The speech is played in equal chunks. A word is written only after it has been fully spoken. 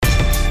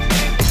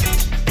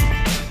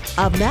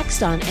Up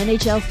next on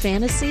NHL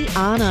Fantasy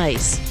on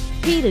Ice,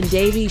 Pete and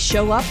Davey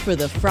show up for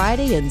the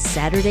Friday and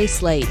Saturday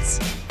slates.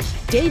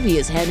 Davey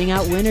is handing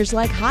out winners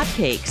like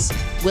hotcakes.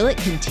 Will it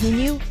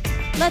continue?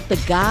 Let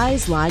the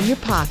guys line your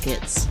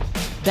pockets.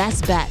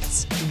 Best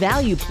bets,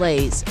 value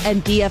plays,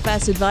 and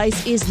DFS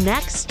advice is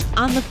next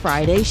on the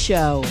Friday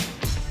show.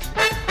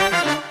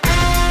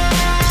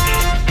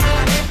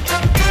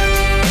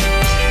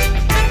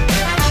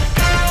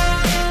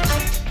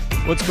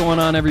 What's going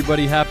on,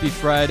 everybody? Happy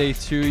Friday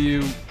to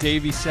you.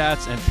 Davey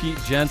Sats and Pete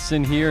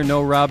Jensen here.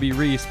 No Robbie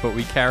Reese, but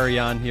we carry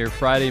on here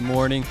Friday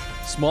morning.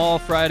 Small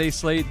Friday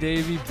slate,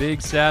 Davey.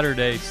 Big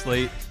Saturday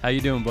slate. How you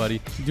doing,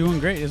 buddy? Doing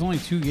great. There's only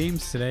 2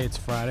 games today. It's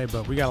Friday,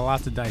 but we got a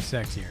lot to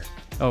dissect here.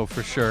 Oh,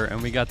 for sure.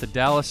 And we got the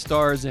Dallas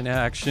Stars in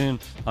action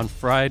on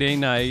Friday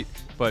night.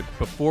 But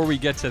before we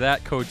get to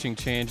that coaching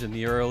change and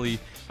the early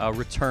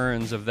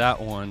returns of that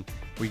one,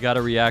 we got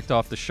to react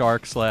off the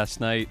Sharks last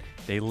night.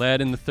 They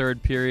led in the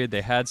third period.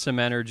 They had some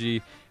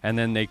energy, and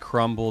then they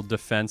crumbled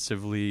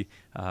defensively.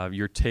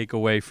 Your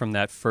takeaway from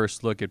that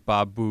first look at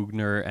Bob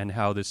Boughner and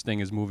how this thing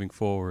is moving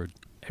forward?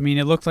 I mean,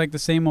 it looked like the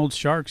same old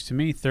Sharks to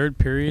me. Third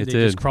period, they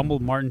just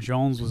crumbled. Martin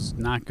Jones was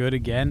not good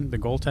again. The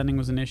goaltending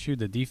was an issue.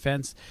 The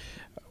defense,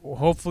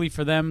 hopefully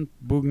for them,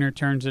 Boughner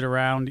turns it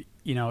around.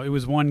 You know, it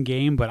was one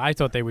game, but I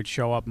thought they would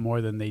show up more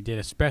than they did,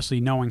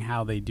 especially knowing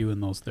how they do in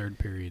those third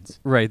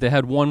periods. Right. They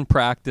had one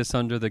practice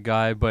under the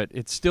guy, but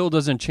it still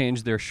doesn't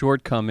change their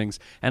shortcomings.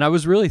 And I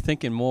was really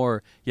thinking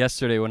more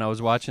yesterday when I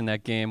was watching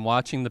that game,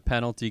 watching the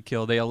penalty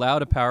kill. They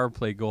allowed a power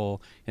play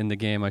goal in the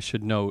game, I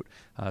should note,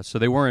 so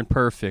they weren't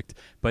perfect.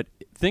 But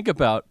think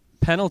about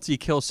penalty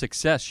kill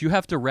success. You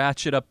have to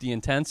ratchet up the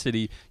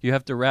intensity. You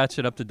have to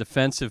ratchet up the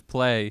defensive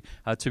play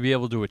to be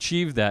able to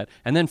achieve that.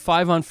 And then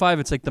 5-on-5,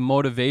 it's like the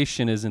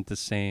motivation isn't the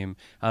same.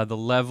 The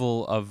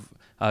level of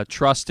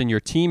trust in your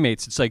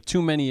teammates, it's like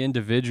too many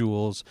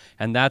individuals,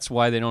 and that's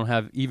why they don't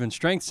have even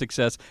strength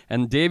success.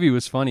 And Davey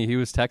was funny. He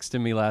was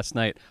texting me last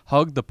night,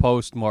 hug the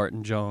post,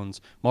 Martin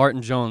Jones.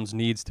 Martin Jones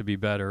needs to be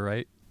better,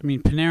 right? I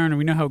mean, Panarin,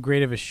 we know how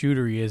great of a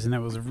shooter he is, and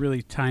that was a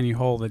really tiny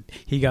hole that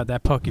he got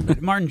that puck in.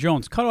 But Martin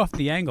Jones cut off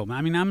the angle.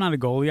 I mean, I'm not a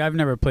goalie. I've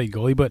never played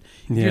goalie, but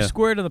if you're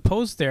square to the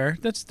post there,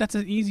 that's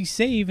an easy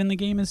save, and the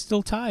game is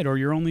still tied, or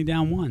you're only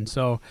down 1.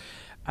 So,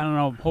 I don't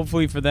know.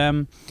 Hopefully for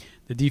them,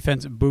 the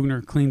defense,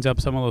 Boughner cleans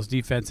up some of those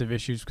defensive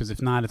issues, because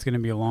if not, it's going to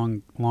be a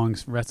long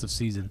rest of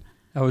season.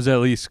 I was at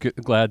least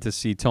glad to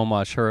see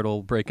Tomas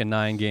Hertl break a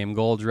 9-game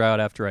goal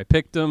drought after I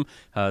picked him.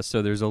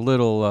 So there's a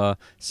little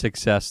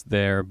success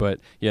there.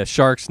 But, yeah,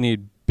 Sharks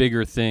need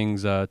bigger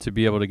things to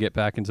be able to get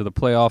back into the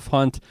playoff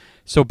hunt.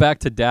 So back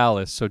to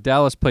Dallas. So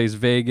Dallas plays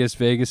Vegas.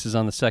 Vegas is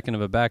on the second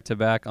of a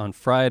back-to-back on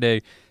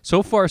Friday.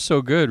 So far,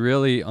 so good,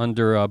 really,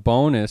 under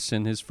bonus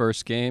in his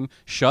first game.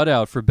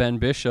 Shutout for Ben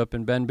Bishop,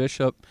 and Ben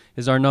Bishop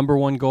is our number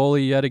 1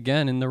 goalie yet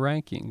again in the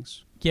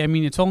rankings. Yeah, I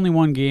mean, it's only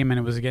one game, and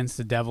it was against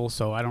the Devils,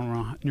 so I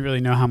don't really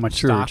know how much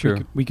stock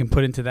we can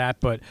put into that.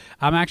 But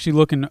I'm actually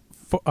looking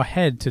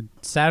ahead to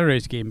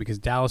Saturday's game, because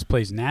Dallas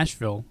plays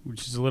Nashville,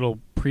 which is a little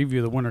preview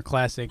of the Winter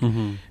Classic.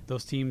 Mm-hmm.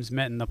 Those teams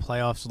met in the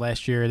playoffs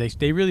last year.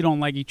 They really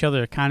don't like each other.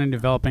 They're kind of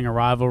developing a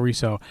rivalry.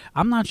 So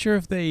I'm not sure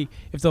if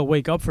they'll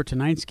wake up for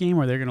tonight's game,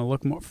 or they're going to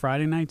look more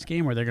Friday night's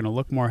game, or they're going to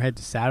look more ahead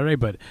to Saturday.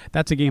 But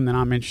that's a game that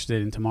I'm interested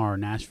in tomorrow,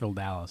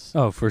 Nashville-Dallas.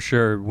 Oh, for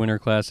sure. Winter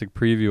Classic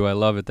preview. I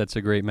love it. That's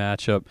a great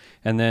matchup.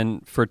 And then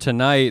for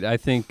tonight, I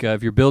think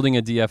if you're building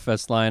a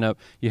DFS lineup,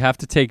 you have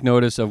to take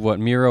notice of what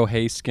Miro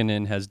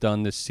Heiskanen has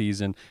done this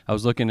season. I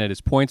was looking at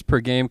his points per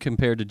game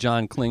compared to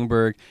John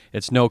Klingberg.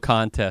 It's no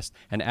contest.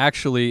 And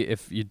actually,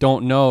 if you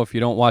don't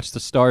watch the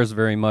Stars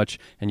very much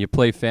and you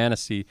play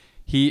fantasy,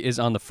 he is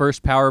on the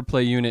first power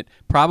play unit,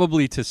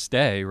 probably to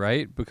stay,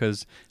 right?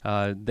 Because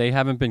they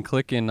haven't been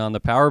clicking on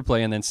the power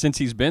play, and then since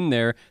he's been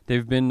there,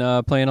 they've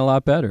been playing a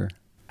lot better.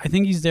 I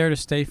think he's there to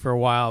stay for a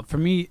while. For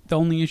me, the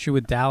only issue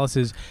with Dallas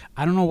is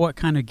I don't know what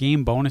kind of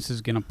game bonus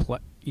is going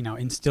to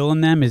instill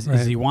in them.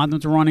 Does he want them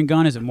to run and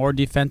gun? Is it more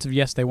defensive?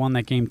 Yes, they won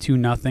that game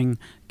 2-0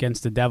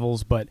 against the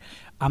Devils, but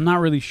I'm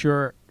not really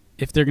sure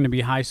if they're going to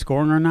be high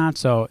scoring or not.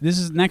 So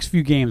next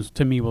few games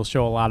to me will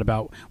show a lot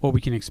about what we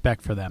can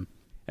expect for them.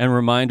 And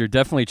reminder,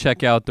 definitely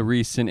check out the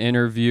recent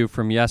interview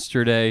from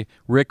yesterday.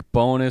 Rick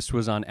Bowness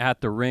was on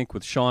At the Rink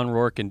with Sean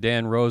Rourke and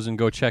Dan Rosen.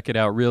 Go check it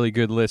out. Really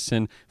good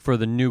listen for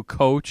the new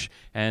coach.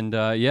 And,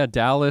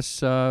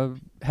 Dallas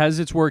has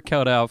its work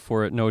cut out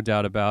for it, no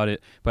doubt about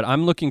it. But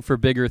I'm looking for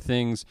bigger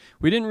things.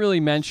 We didn't really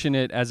mention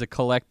it as a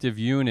collective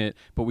unit,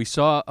 but we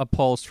saw a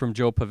pulse from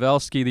Joe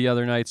Pavelski the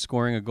other night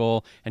scoring a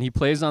goal, and he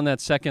plays on that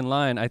second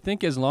line. I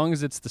think as long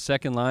as it's the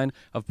second line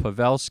of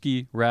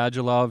Pavelski,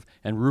 Radulov,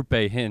 and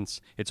Rupe Hintz,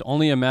 it's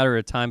only a matter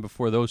of time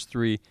before those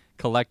 3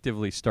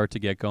 collectively start to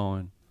get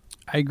going.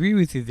 I agree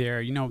with you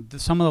there.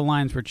 Some of the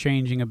lines were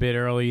changing a bit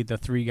early. The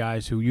 3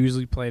 guys who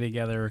usually play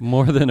together.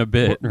 More than a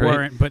bit,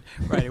 right? But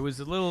it was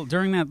a little,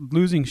 during that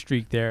losing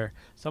streak there,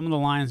 some of the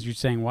lines you're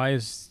saying, why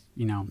is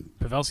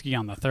Pavelski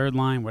on the third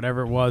line,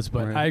 whatever it was.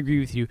 But Right. I agree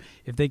with you.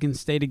 If they can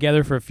stay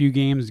together for a few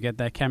games, get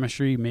that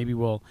chemistry, maybe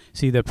we'll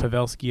see the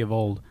Pavelski of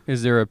old.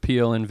 Is there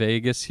appeal in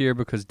Vegas here?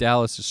 Because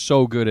Dallas is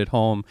so good at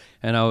home,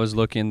 and I was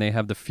looking, they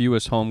have the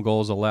fewest home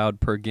goals allowed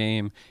per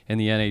game in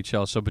the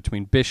NHL. So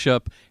between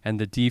Bishop and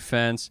the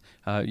defense,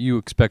 you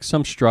expect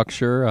some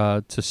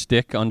structure to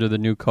stick under the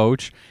new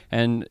coach,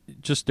 and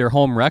just their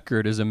home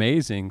record is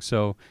amazing.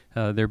 So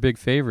they're big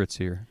favorites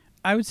here.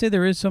 I would say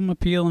there is some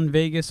appeal in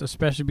Vegas,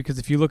 especially because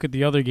if you look at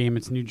the other game,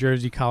 it's New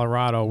Jersey,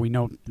 Colorado. We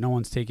know no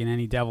one's taking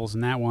any Devils in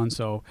that one,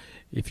 so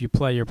if you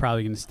play, you're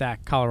probably going to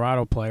stack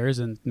Colorado players,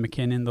 and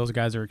McKinnon, those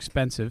guys are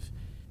expensive.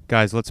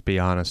 Guys, let's be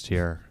honest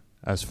here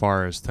as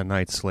far as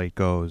tonight's slate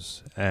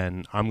goes,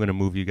 and I'm going to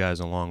move you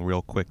guys along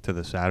real quick to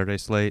the Saturday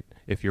slate.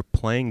 If you're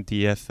playing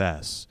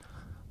DFS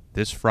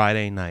this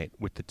Friday night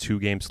with the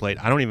 2-game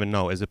slate, I don't even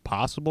know. Is it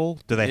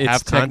possible? Do they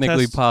have It's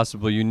technically contests?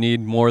 possible. You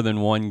need more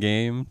than one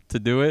game to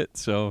do it,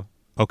 so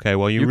Okay,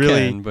 well, you really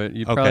really can, but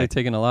you've okay. probably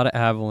taken a lot of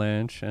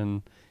Avalanche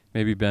and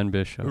maybe Ben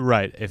Bishop.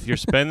 Right. If you're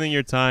spending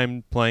your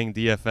time playing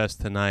DFS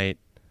tonight,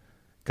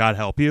 God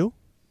help you.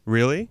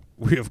 Really?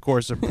 We, of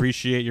course,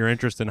 appreciate your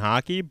interest in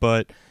hockey,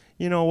 but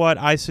you know what?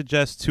 I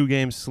suggest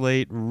 2-game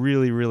slate.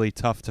 Really, really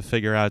tough to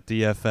figure out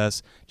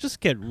DFS. Just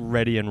get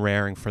ready and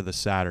raring for the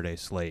Saturday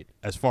slate.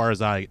 As far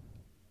as I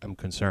am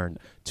concerned,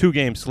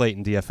 2-game slate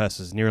in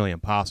DFS is nearly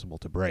impossible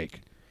to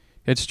break.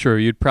 It's true.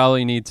 You'd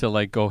probably need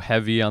to go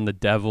heavy on the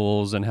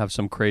Devils and have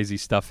some crazy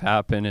stuff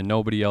happen, and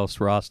nobody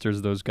else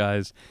rosters those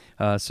guys.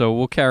 So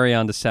we'll carry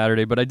on to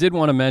Saturday. But I did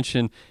want to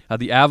mention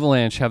the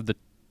Avalanche have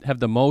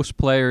the most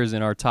players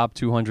in our top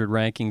 200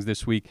 rankings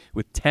this week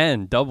with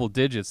 10 double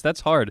digits.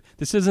 That's hard.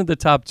 This isn't the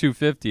top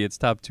 250. It's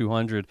top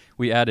 200.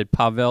 We added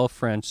Pavel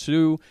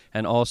Francouz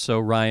and also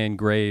Ryan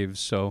Graves.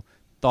 So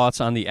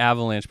thoughts on the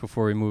Avalanche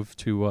before we move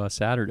to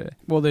Saturday?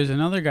 Well, there's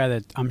another guy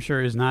that I'm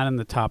sure is not in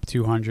the top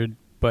 200.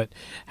 But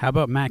how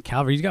about Matt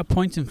Calvert? He's got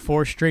points in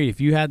 4 straight.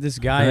 If you had this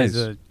guy Nice.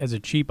 as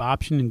a cheap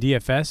option in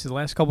DFS the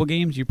last couple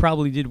games, you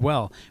probably did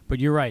well. But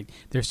you're right.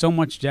 There's so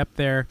much depth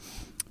there.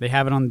 They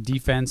have it on the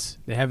defense.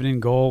 They have it in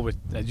goal with,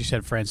 as you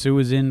said, Francouz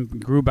was in.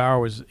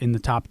 Grubauer was in the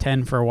top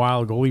 10 for a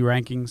while, goalie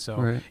ranking. So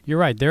Right. You're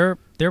right. They're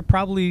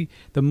probably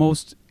the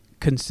most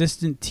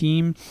consistent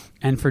team,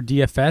 and for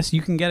DFS,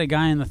 you can get a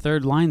guy in the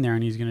third line there,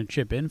 and he's going to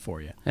chip in for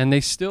you. And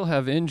they still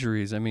have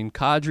injuries. I mean,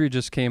 Kadri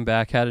just came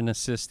back, had an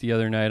assist the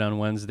other night on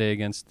Wednesday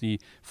against the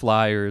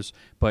Flyers.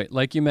 But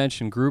like you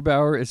mentioned,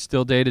 Grubauer is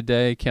still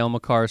day-to-day. Cale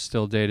Makar is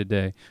still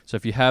day-to-day. So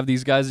if you have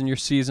these guys in your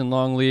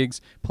season-long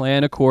leagues,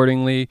 plan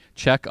accordingly.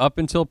 Check up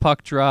until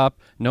puck drop.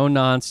 No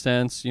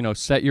nonsense.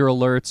 Set your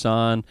alerts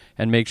on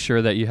and make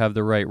sure that you have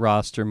the right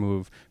roster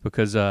move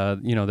because,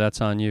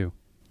 that's on you.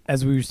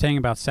 As we were saying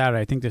about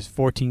Saturday, I think there's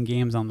 14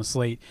 games on the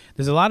slate.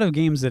 There's a lot of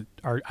games that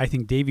are, I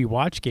think, Davey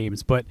watch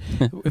games. But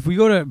if we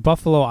go to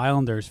Buffalo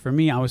Islanders, for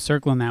me, I was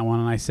circling that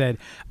one, and I said,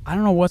 I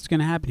don't know what's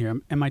going to happen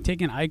here. Am I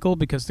taking Eichel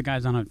because the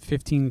guy's on a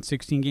 15,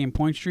 16-game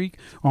point streak?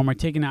 Or am I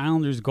taking the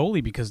Islanders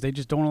goalie because they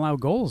just don't allow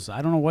goals?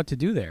 I don't know what to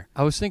do there.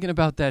 I was thinking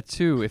about that,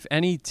 too. If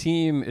any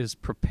team is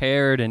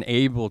prepared and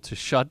able to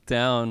shut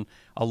down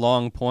a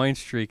long point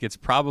streak, it's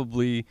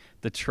probably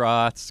the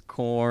Trotz,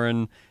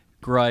 Korn,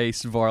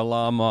 Grice,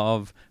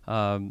 Varlamov,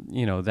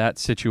 that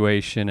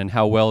situation and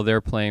how well they're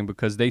playing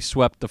because they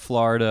swept the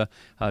Florida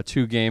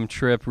 2-game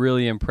trip.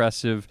 Really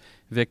impressive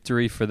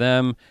victory for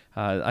them.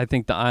 I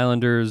think the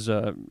Islanders,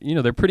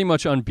 they're pretty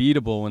much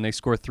unbeatable when they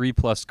score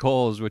 3+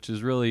 goals, which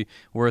is really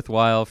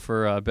worthwhile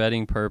for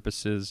betting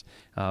purposes.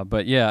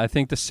 But yeah, I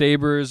think the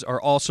Sabres are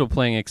also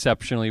playing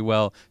exceptionally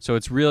well. So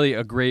it's really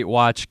a great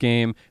watch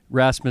game.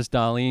 Rasmus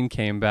Dahlin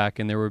came back,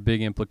 and there were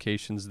big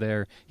implications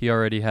there. He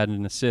already had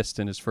an assist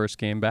in his first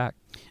game back.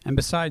 And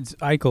besides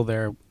Eichel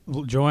there,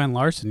 Johan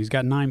Larson, he's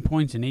got 9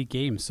 points in 8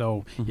 games.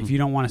 So if you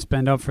don't want to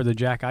spend up for the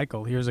Jack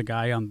Eichel, here's a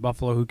guy on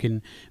Buffalo who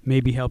can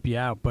maybe help you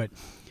out. But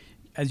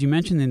as you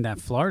mentioned in that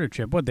Florida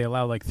trip, they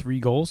allow 3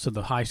 goals to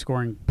the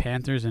high-scoring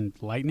Panthers and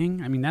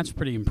Lightning? I mean, that's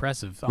pretty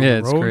impressive on the road.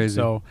 It's crazy,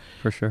 so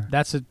for sure.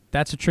 That's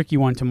a tricky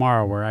one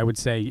tomorrow where I would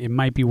say it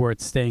might be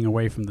worth staying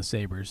away from the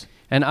Sabres.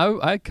 And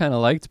I kind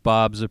of liked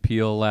Bob's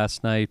appeal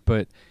last night,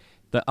 but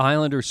the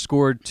Islanders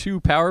scored 2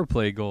 power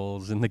play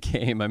goals in the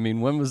game. I mean,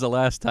 when was the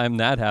last time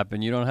that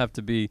happened? You don't have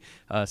to be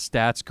a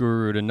stats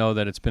guru to know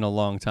that it's been a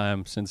long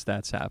time since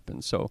that's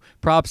happened. So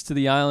props to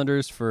the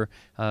Islanders for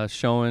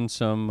showing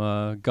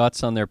some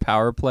guts on their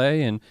power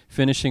play and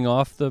finishing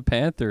off the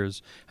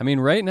Panthers. I mean,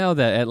 right now,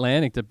 the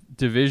Atlantic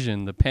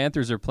Division, the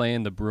Panthers are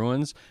playing the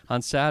Bruins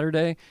on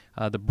Saturday.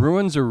 The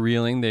Bruins are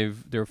reeling. They're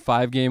a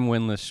 5-game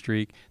winless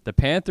streak. The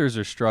Panthers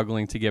are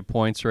struggling to get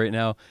points right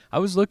now. I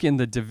was looking,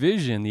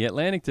 the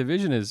Atlantic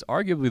Division is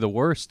arguably the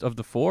worst of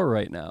the 4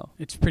 right now.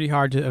 It's pretty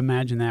hard to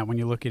imagine that when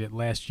you look at it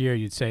last year.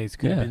 You'd say it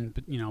could have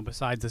been,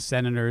 besides the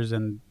Senators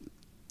and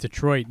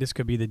Detroit, this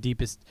could be the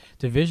deepest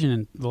division.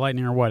 And the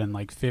Lightning are in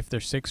 5th or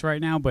 6th right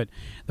now. But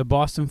the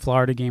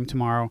Boston-Florida game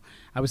tomorrow,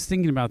 I was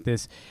thinking about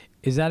this.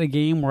 Is that a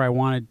game where I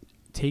want to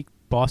take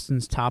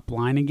Boston's top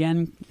line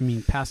again. I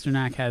mean,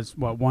 Pasternak has,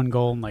 1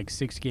 goal in like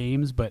 6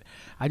 games, but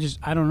I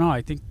don't know.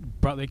 I think,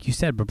 like you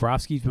said,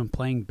 Bobrovsky's been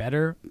playing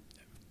better.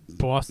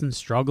 Boston's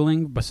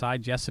struggling.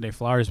 Besides yesterday,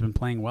 Florida's been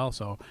playing well,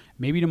 so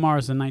maybe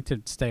tomorrow's the night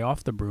to stay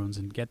off the Bruins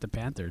and get the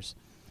Panthers.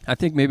 I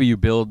think maybe you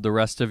build the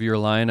rest of your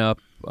lineup,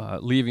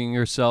 leaving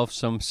yourself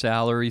some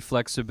salary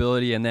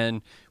flexibility, and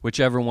then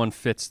whichever one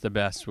fits the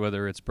best,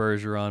 whether it's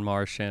Bergeron,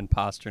 Marchand,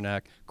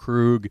 Pasternak,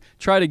 Krug,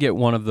 try to get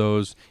one of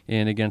those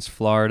in against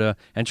Florida,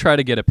 and try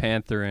to get a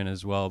Panther in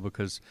as well,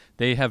 because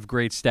they have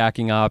great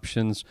stacking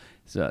options.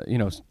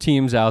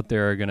 Teams out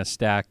there are going to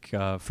stack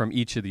from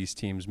each of these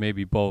teams,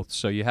 maybe both.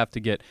 So you have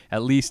to get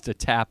at least a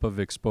tap of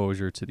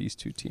exposure to these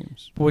two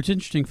teams. But what's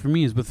interesting for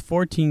me is with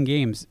 14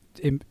 games,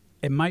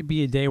 it might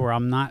be a day where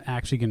I'm not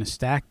actually going to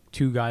stack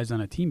 2 guys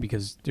on a team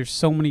because there's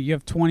so many. You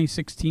have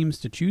 26 teams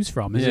to choose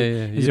from. Is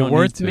it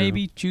worth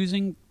maybe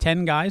choosing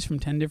 10 guys from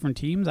 10 different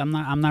teams? I'm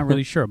not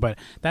really sure, but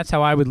that's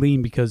how I would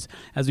lean because,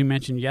 as we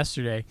mentioned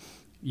yesterday,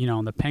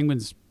 in the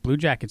Penguins Blue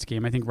Jackets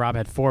game, I think Rob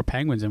had 4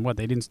 Penguins and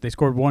they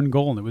scored 1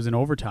 goal and it was in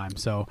overtime.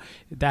 So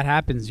if that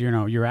happens,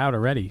 you're out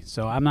already.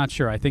 So I'm not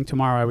sure. I think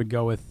tomorrow I would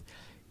go with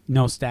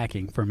no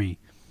stacking for me.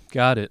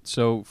 Got it.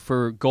 So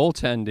for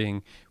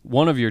goaltending,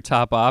 one of your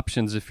top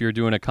options if you're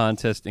doing a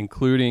contest,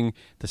 including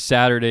the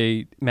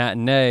Saturday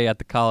matinee at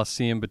the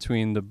Coliseum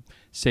between the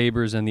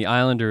Sabres and the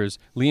Islanders,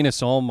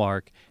 Linus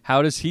Ullmark,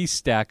 how does he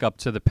stack up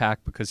to the pack?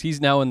 Because he's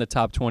now in the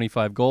top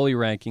 25 goalie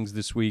rankings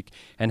this week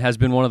and has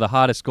been one of the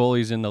hottest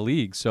goalies in the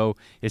league. So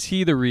is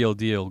he the real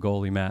deal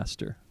goalie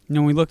master?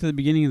 When we looked at the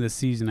beginning of the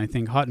season, I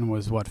think Hutton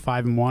was,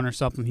 5-1 or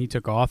something. He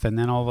took off, and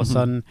then all of a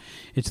sudden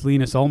it's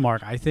Linus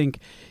Ullmark. I think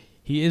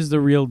he is the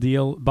real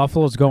deal.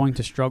 Buffalo's going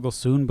to struggle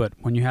soon, but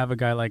when you have a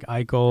guy like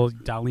Eichel,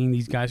 Dahlin,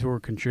 these guys who are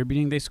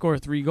contributing, they score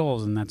 3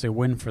 goals, and that's a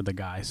win for the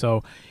guy.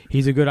 So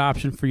he's a good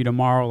option for you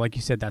tomorrow. Like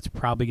you said, that's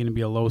probably going to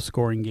be a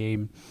low-scoring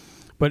game.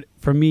 But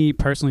for me,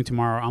 personally,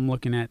 tomorrow, I'm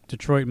looking at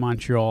Detroit,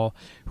 Montreal,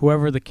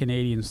 whoever the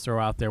Canadians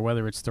throw out there,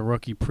 whether it's the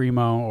rookie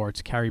Primo or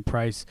it's Carey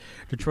Price.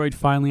 Detroit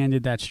finally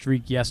ended that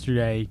streak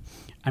yesterday.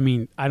 I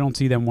mean, I don't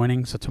see them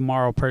winning. So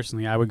tomorrow,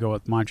 personally, I would go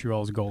with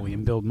Montreal's goalie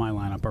and build my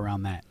lineup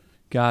around that.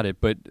 Got it.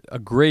 But a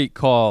great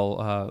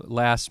call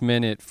last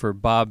minute for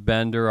Bob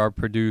Bender, our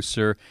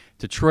producer.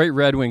 Detroit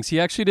Red Wings. He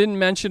actually didn't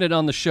mention it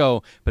on the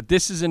show, but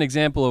this is an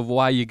example of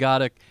why you got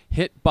to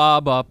hit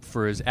Bob up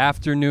for his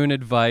afternoon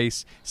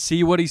advice,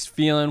 see what he's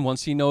feeling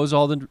once he knows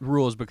all the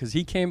rules, because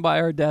he came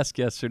by our desk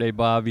yesterday,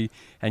 Bobby,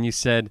 and you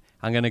said,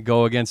 I'm going to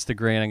go against the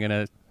grain. I'm going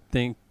to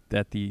think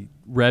that the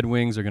Red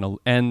Wings are going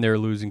to end their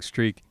losing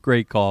streak.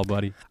 Great call,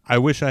 buddy. I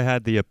wish I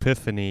had the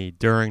epiphany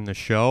during the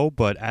show,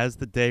 but as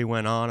the day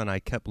went on and I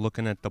kept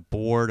looking at the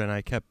board and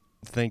I kept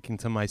thinking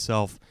to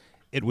myself,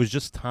 it was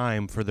just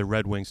time for the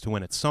Red Wings to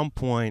win. At some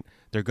point,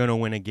 they're going to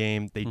win a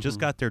game. They just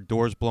got their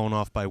doors blown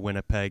off by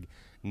Winnipeg.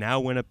 Now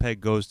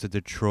Winnipeg goes to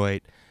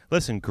Detroit.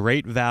 Listen,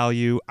 great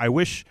value. I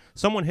wish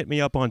someone hit me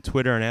up on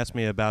Twitter and asked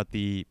me about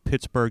the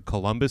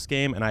Pittsburgh-Columbus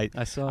game, and I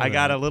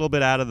got a little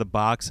bit out of the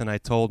box, and I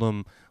told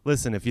them,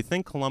 listen, if you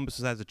think Columbus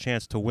has a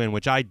chance to win,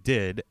 which I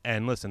did,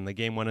 and listen, the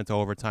game went into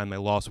overtime. They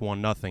lost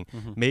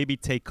 1-0. Maybe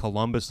take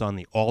Columbus on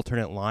the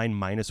alternate line,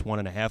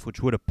 -1.5,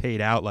 which would have paid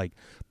out like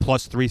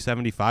plus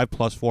 375,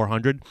 plus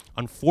 400.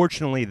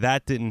 Unfortunately,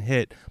 that didn't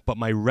hit, but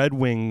my Red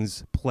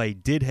Wings play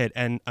did hit.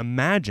 And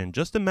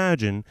just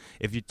imagine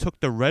if you took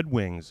the Red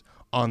Wings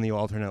on the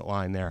alternate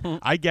line there.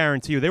 I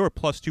guarantee you they were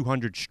plus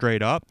 200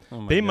 straight up.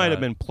 They might have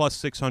been plus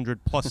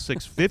 600, plus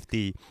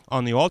 650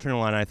 on the alternate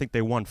line. I think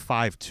they won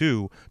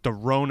 5-2. The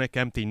Roenick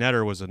empty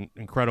netter was an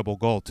incredible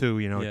goal too.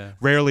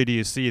 Rarely do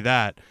you see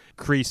that.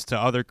 Crease to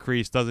other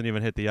crease, doesn't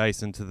even hit the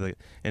ice into the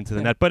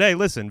net. But hey,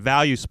 listen,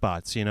 value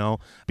spots,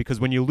 because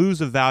when you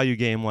lose a value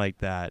game like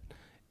that,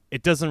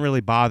 it doesn't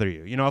really bother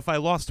you. If I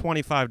lost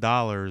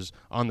 $25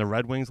 on the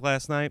Red Wings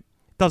last night,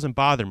 doesn't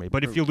bother me.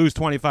 But if you lose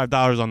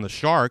 $25 on the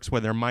Sharks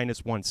where they're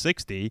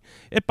 -160,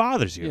 it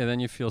bothers you. Yeah, then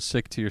you feel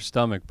sick to your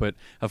stomach. But,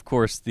 of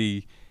course,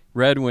 the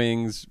Red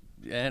Wings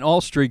and all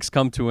streaks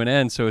come to an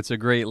end, so it's a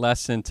great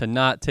lesson to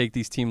not take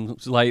these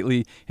teams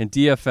lightly in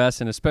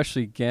DFS and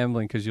especially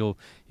gambling, because you'll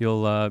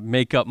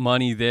make up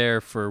money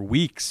there for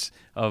weeks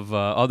of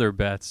other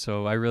bets.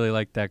 So I really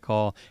like that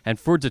call. And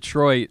for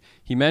Detroit,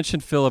 he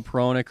mentioned Philip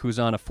Hronek, who's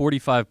on a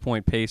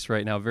 45-point pace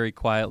right now, very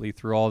quietly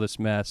through all this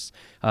mess.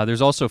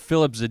 There's also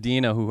Philip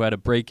Zadina, who had a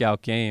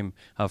breakout game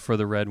for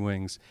the Red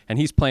Wings, and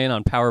he's playing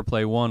on power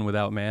play 1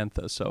 without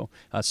Mantha. So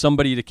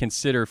somebody to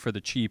consider for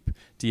the cheap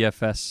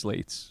DFS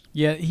slates.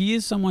 Yeah, he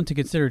is someone to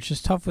consider. It's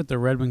just tough with the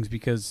Red Wings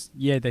because,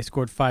 they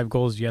scored 5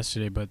 goals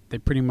yesterday, but they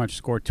pretty much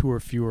score 2 or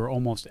fewer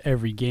almost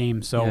every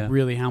game. So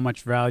really, how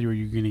much value are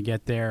you going to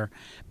get there?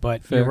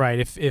 But Fair. You're right.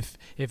 If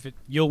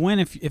you'll win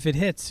if it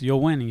hits,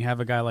 you'll win, and you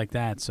have a guy like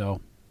that. So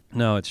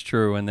No, it's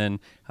true. And then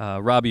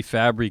Robbie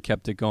Fabry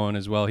kept it going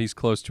as well. He's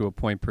close to a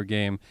point per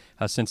game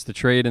since the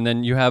trade. And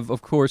then you have,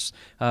 of course,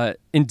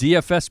 in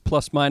DFS,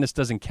 plus minus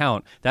doesn't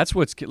count. That's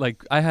what's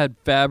like. I had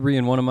Fabry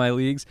in one of my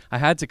leagues. I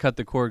had to cut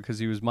the cord because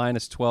he was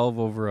minus 12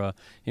 over a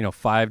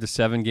 5 to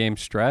 7 game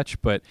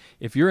stretch. But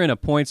if you're in a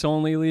points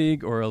only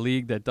league or a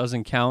league that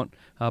doesn't count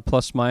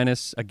plus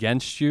minus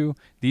against you,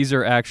 these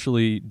are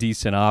actually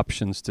decent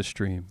options to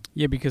stream.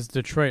 Yeah, because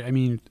Detroit,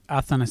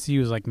 Athanasiou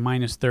was like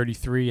minus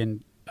 33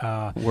 and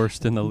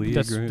worst in the league.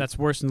 That's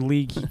worse in the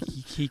league.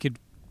 He could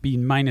be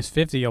minus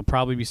 50. He'll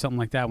probably be something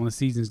like that when the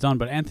season's done.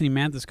 But Anthony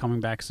Mantha's coming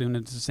back soon.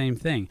 It's the same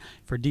thing.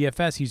 For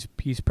DFS,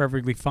 he's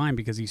perfectly fine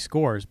because he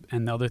scores,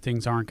 and the other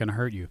things aren't going to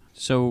hurt you.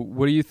 So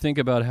what do you think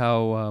about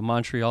how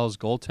Montreal's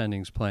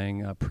goaltending's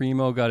playing?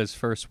 Primo got his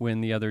first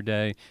win the other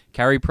day.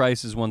 Carey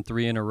Price has won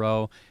 3 in a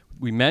row.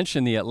 We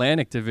mentioned the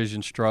Atlantic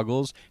Division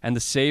struggles, and the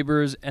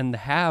Sabres and the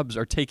Habs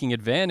are taking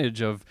advantage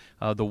of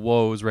the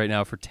woes right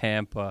now for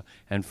Tampa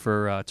and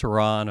for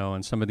Toronto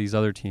and some of these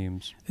other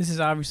teams. This is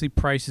obviously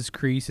Price's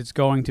crease. It's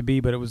going to be,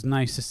 but it was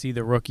nice to see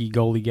the rookie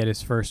goalie get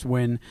his first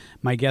win.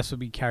 My guess would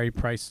be Carey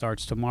Price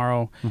starts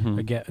tomorrow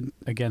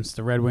against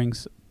the Red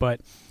Wings.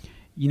 But,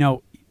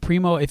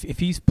 Primo, if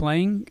he's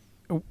playing,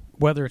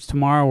 whether it's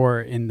tomorrow or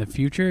in the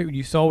future,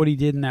 you saw what he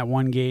did in that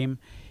one game.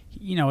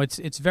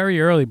 It's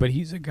very early, but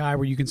he's a guy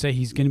where you can say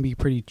he's going to be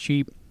pretty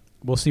cheap.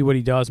 We'll see what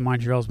he does.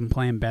 Montreal's been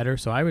playing better,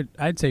 so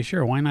I'd say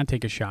sure, why not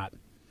take a shot?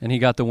 And he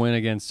got the win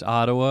against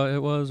Ottawa,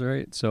 it was,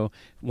 right? So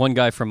one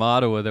guy from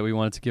Ottawa that we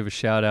wanted to give a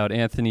shout-out,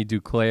 Anthony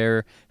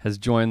Duclair, has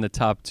joined the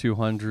top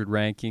 200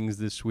 rankings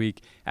this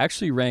week.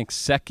 Actually ranked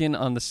second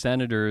on the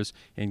Senators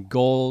in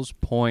goals,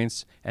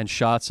 points, and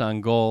shots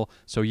on goal.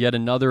 So yet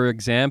another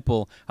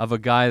example of a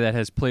guy that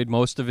has played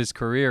most of his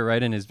career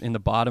right in the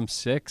bottom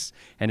 6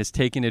 and is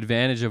taking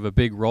advantage of a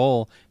big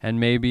role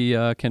and maybe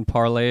can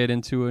parlay it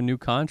into a new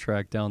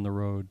contract down the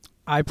road.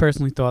 I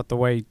personally thought the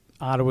way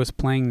Ottawa's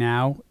playing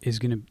now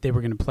they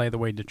were gonna play the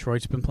way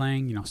Detroit's been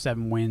playing,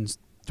 7 wins,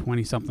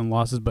 20-something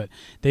losses, but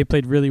they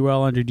played really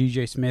well under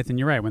DJ Smith, and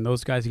you're right, when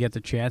those guys get the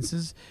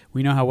chances,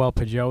 we know how well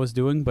Pajot is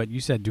doing, but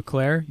you said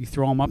Duclair, you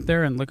throw him up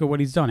there, and look at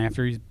what he's done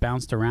after he's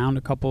bounced around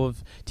a couple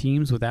of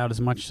teams without as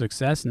much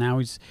success. Now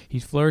he's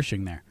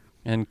flourishing there.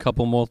 And a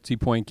couple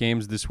multi-point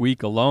games this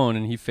week alone,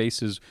 and he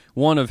faces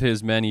one of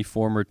his many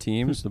former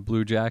teams, the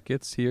Blue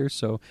Jackets here.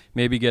 So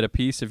maybe get a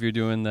piece if you're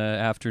doing the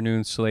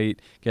afternoon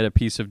slate, get a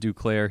piece of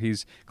Duclair.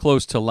 He's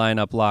close to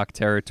lineup lock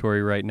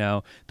territory right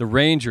now. The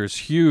Rangers,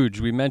 huge.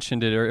 We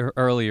mentioned it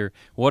earlier.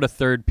 What a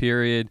third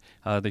period.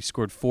 They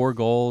scored 4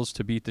 goals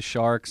to beat the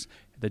Sharks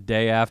the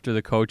day after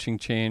the coaching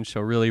change, so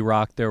really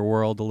rocked their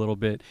world a little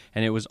bit.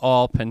 And it was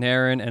all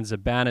Panarin and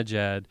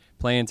Zibanejad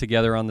playing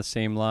together on the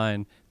same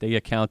line. They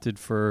accounted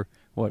for,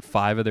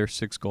 5 of their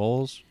 6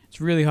 goals? It's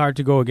really hard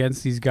to go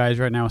against these guys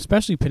right now,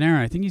 especially Panarin.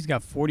 I think he's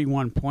got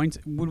 41 points.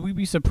 Would we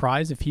be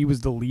surprised if he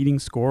was the leading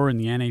scorer in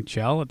the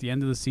NHL at the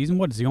end of the season?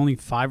 What, is he only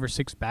 5 or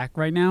 6 back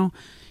right now?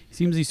 It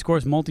seems he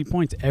scores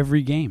multi-points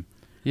every game.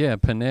 Yeah,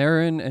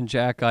 Panarin and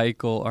Jack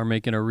Eichel are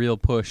making a real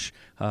push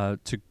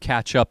to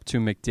catch up to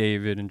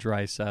McDavid and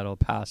Draisaitl,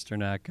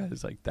 Pasternak,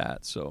 guys like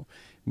that. So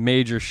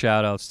major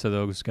shout-outs to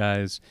those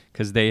guys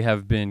because they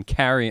have been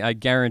carrying. I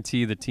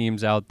guarantee the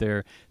teams out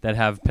there that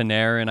have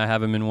Panarin, I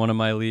have him in one of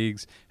my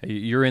leagues,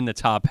 you're in the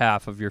top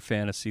half of your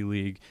fantasy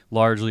league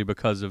largely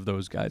because of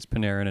those guys,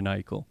 Panarin and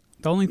Eichel.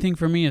 The only thing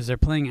for me is they're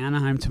playing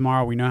Anaheim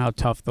tomorrow. We know how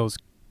tough those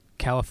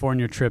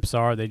California trips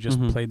are. They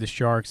just played the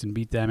Sharks and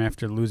beat them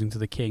after losing to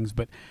the Kings,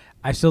 but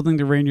I still think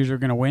the Rangers are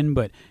going to win,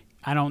 but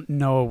I don't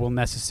know we'll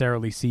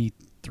necessarily see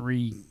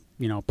 3,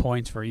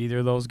 points for either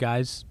of those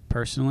guys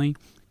personally.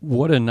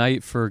 What a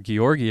night for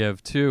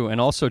Georgiev, too, and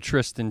also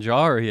Tristan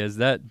Jarry as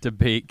that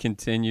debate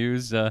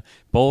continues.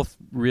 Both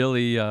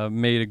really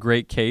made a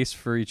great case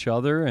for each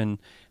other, and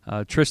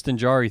Tristan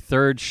Jarry,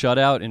 3rd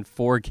shutout in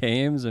 4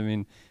 games. I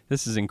mean,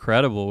 this is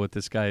incredible what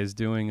this guy is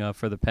doing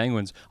for the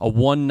Penguins. A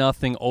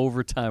 1-0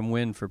 overtime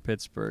win for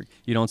Pittsburgh.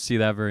 You don't see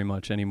that very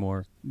much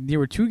anymore. There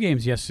were 2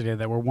 games yesterday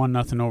that were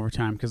 1-0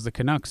 overtime because the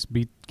Canucks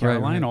beat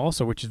Carolina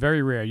also, which is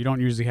very rare. You don't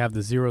usually have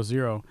the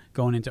 0-0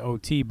 going into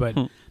OT, but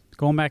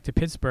going back to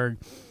Pittsburgh,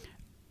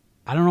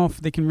 I don't know if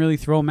they can really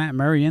throw Matt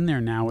Murray in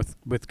there now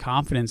with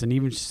confidence, and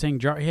even just saying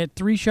Jarry, he had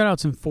 3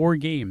 shutouts in 4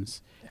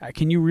 games.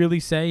 Can you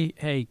really say,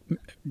 hey,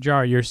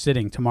 Jar, you're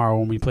sitting tomorrow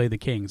when we play the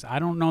Kings? I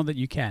don't know that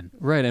you can.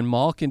 Right, and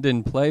Malkin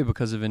didn't play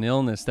because of an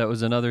illness. That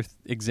was another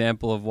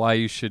example of why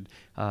you should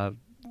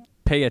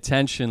pay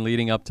attention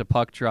leading up to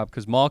puck drop,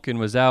 because Malkin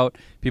was out.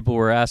 People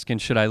were asking,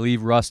 should I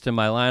leave Rust in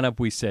my lineup?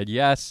 We said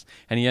yes,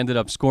 and he ended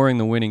up scoring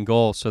the winning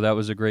goal, so that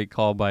was a great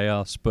call by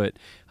us. But,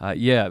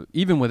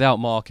 even without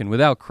Malkin,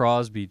 without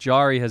Crosby,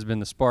 Jarry has been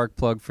the spark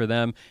plug for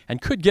them and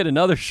could get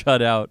another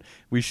shutout,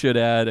 we should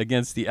add,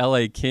 against the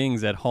LA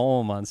Kings at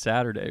home on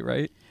Saturday,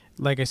 right?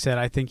 Like I said,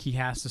 I think he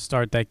has to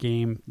start that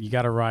game. You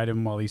got to ride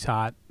him while he's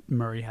hot.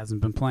 Murray hasn't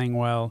been playing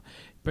well.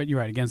 But you're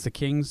right, against the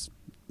Kings,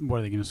 what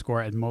are they going to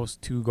score at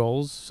most 2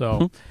 goals?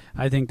 So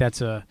I think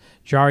that's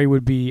Jarry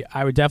would be.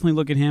 I would definitely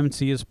look at him,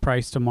 see his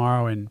price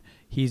tomorrow, and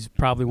he's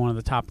probably one of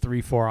the top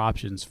 3-4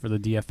 options for the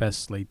DFS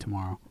slate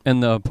tomorrow.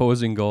 And the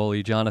opposing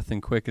goalie,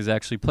 Jonathan Quick, is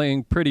actually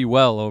playing pretty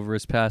well over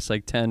his past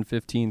 10,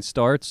 15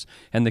 starts.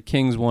 And the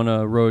Kings won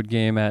a road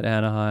game at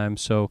Anaheim,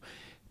 so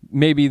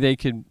maybe they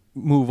could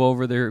move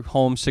over their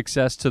home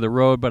success to the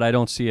road, but I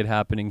don't see it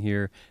happening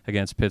here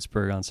against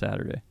Pittsburgh on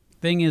Saturday.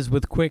 Thing is,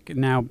 with Quick,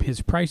 now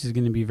his price is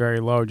going to be very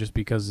low just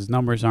because his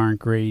numbers aren't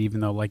great, even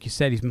though, like you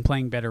said, he's been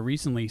playing better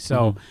recently.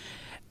 So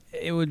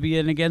it would be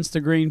an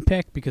against-the-grain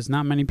pick because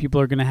not many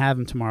people are going to have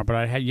him tomorrow.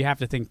 But you have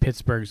to think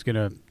Pittsburgh's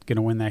going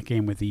to win that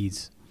game with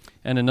ease.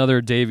 And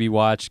another Davey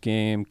Watch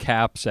game,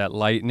 Caps at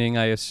Lightning,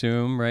 I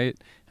assume, right?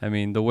 I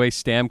mean, the way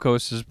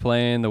Stamkos is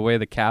playing, the way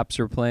the Caps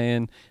are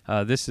playing,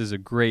 this is a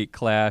great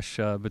clash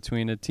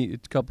between a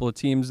couple of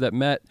teams that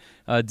met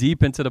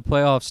deep into the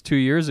playoffs 2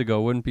 years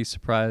ago. Wouldn't be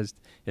surprised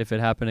if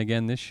it happened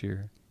again this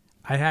year.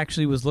 I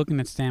actually was looking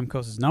at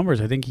Stamkos'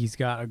 numbers. I think he's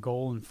got a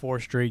goal in 4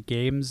 straight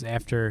games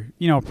after,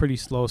 a pretty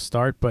slow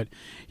start. But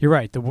you're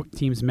right. The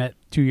teams met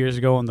 2 years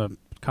ago in the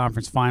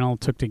conference final,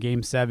 took to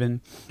Game 7.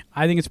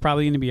 I think it's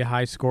probably going to be a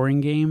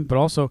high-scoring game. But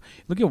also,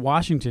 look at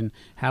Washington,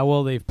 how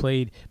well they've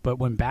played. But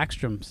when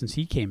Backstrom, since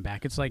he came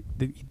back, it's like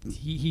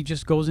he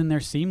just goes in there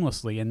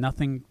seamlessly and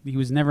nothing. He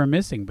was never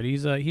missing. But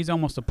he's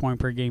almost a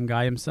point-per-game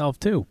guy himself,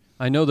 too.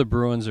 I know the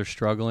Bruins are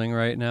struggling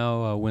right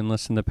now,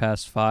 winless in the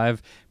past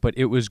 5, but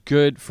it was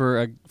good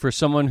for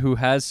someone who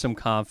has some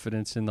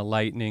confidence in the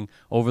Lightning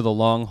over the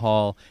long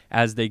haul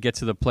as they get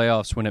to the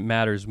playoffs when it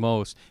matters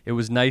most. It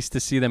was nice to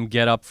see them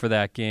get up for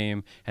that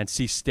game and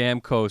see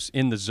Stamkos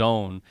in the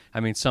zone. I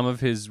mean, some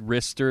of his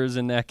wristers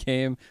in that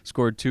game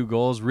scored 2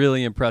 goals,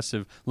 really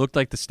impressive. Looked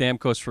like the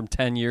Stamkos from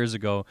 10 years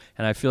ago,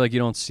 and I feel like you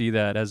don't see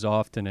that as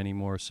often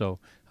anymore. So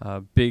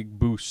big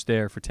boost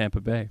there for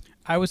Tampa Bay.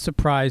 I was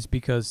surprised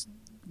because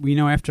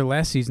after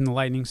last season, the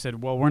Lightning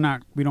said, well,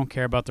 we don't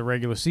care about the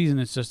regular season.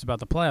 It's just about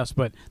the playoffs.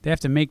 But they have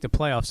to make the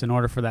playoffs in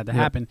order for that to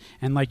happen.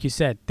 And like you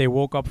said, they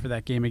woke up for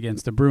that game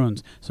against the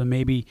Bruins. So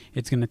maybe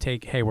it's going to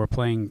take, hey, we're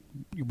playing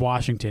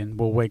Washington.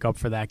 We'll wake up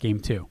for that game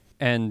too.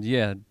 And,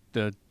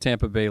 the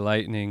Tampa Bay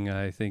Lightning,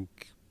 I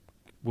think,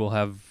 will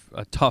have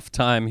a tough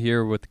time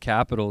here with the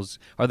Capitals.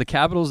 Are the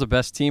Capitals the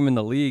best team in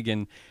the league?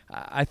 And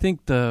I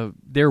think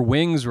their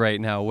wings right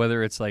now,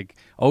 whether it's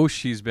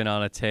Oshie's been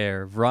on a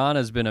tear,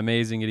 Vrana's been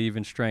amazing at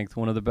even strength,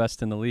 one of the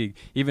best in the league.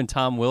 Even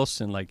Tom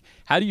Wilson,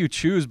 how do you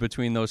choose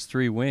between those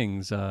 3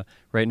 wings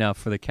right now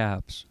for the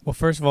Caps? Well,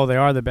 first of all, they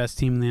are the best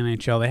team in the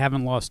NHL. They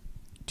haven't lost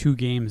 2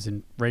 games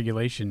in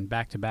regulation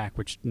back-to-back,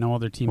 which no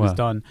other team has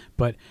done.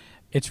 But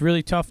it's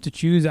really tough to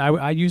choose.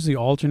 I usually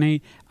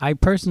alternate. I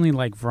personally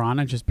like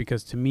Vrana just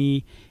because, to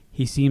me,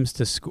 he seems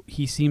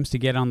to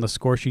get on the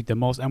score sheet the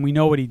most, and we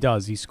know what he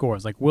does. He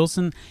scores. Like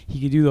Wilson,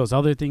 he could do those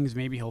other things.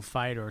 Maybe he'll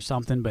fight or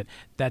something, but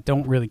that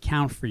don't really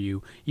count for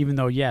you, even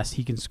though, yes,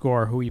 he can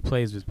score who he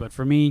plays with. But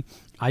for me,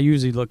 I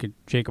usually look at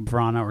Jacob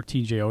Vrana or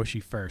TJ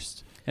Oshie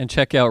first. And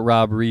check out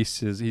Rob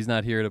Reese's. He's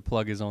not here to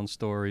plug his own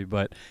story,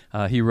 but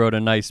he wrote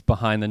a nice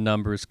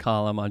behind-the-numbers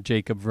column on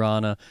Jacob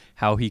Vrana,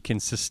 how he can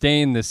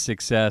sustain this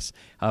success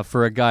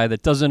for a guy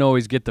that doesn't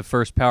always get the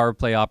first power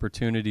play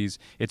opportunities.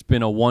 It's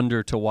been a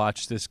wonder to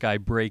watch this guy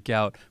break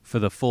out for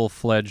the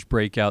full-fledged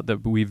breakout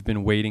that we've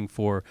been waiting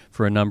for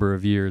a number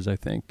of years, I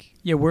think.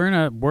 Yeah, we're in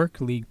a work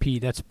league,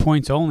 Pete. That's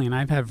points only, and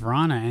I've had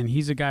Vrana, and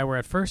he's a guy where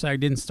at first I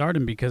didn't start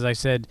him because I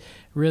said,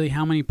 really,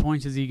 how many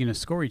points is he going to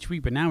score each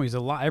week? But now he's a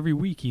lot. Every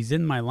week he's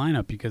in my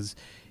lineup because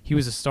he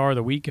was a star of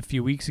the week a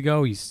few weeks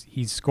ago. He's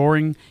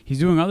scoring. He's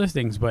doing other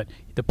things, but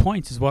the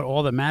points is what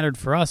all that mattered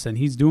for us, and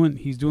he's doing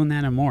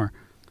that and more.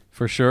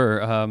 For sure.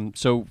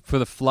 So for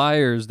the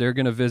Flyers, they're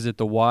going to visit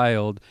the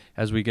Wild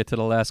as we get to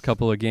the last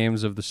couple of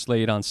games of the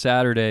slate on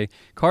Saturday.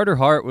 Carter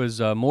Hart was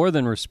more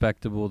than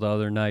respectable the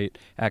other night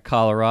at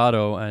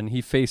Colorado, and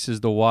he faces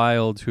the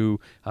Wild,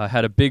 who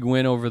had a big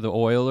win over the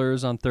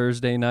Oilers on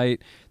Thursday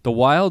night. The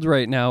Wild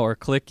right now are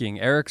clicking.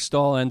 Eric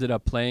Stahl ended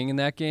up playing in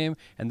that game,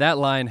 and that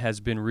line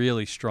has been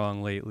really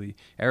strong lately.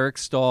 Eric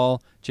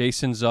Stahl,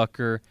 Jason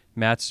Zucker,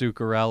 Mats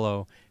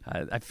Zuccarello.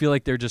 I feel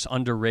like they're just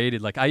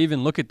underrated. I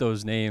even look at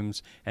those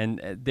names, and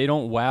they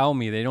don't wow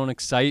me. They don't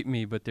excite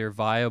me, but they're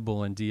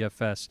viable in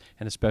DFS,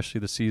 and especially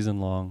the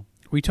season long.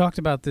 We talked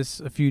about this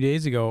a few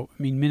days ago.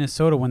 I mean,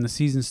 Minnesota, when the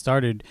season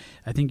started,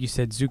 I think you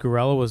said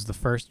Zuccarello was the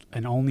first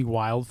and only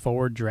Wild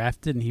forward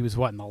drafted, and he was,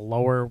 in the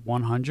lower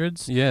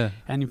 100s? Yeah.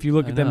 And if you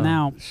look at them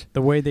now,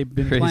 the way they've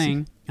been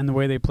playing and the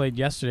way they played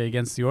yesterday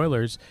against the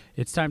Oilers,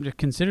 it's time to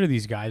consider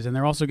these guys, and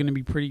they're also going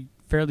to be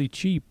fairly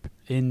cheap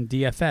in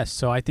DFS.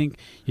 So I think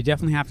you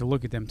definitely have to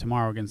look at them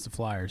tomorrow against the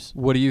Flyers.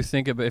 What do you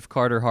think about if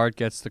Carter Hart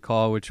gets the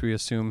call, which we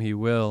assume he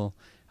will?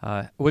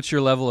 What's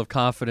your level of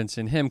confidence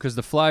in him? Because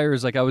the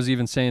Flyers, like I was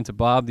even saying to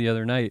Bob the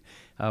other night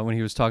when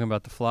he was talking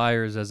about the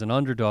Flyers as an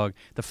underdog,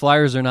 the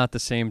Flyers are not the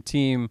same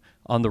team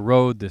on the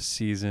road this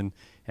season.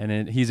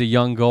 And he's a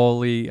young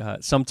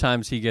goalie.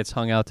 Sometimes he gets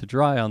hung out to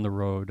dry on the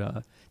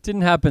road.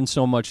 Didn't happen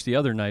so much the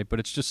other night, but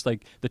it's just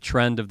like the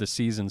trend of the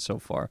season so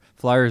far.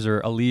 Flyers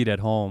are elite at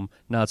home,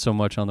 not so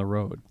much on the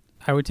road.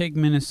 I would take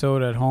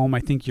Minnesota at home.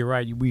 I think you're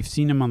right. We've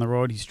seen him on the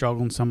road. He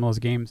struggled in some of those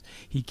games.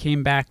 He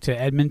came back to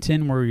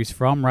Edmonton, where he's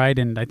from, right?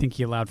 And I think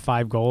he allowed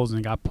 5 goals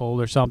and got pulled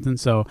or something.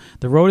 So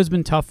the road has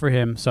been tough for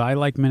him. So I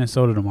like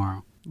Minnesota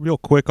tomorrow. Real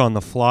quick on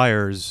the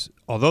Flyers,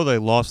 although they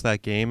lost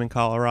that game in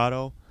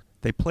Colorado,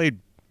 they played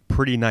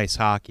pretty nice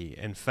hockey.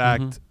 In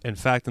fact,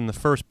 in the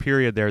first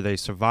period there, they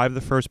survived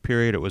the first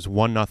period. It was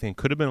 1-0.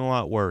 Could have been a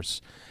lot worse.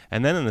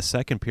 And then in the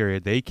second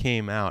period, they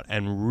came out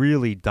and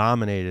really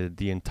dominated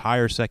the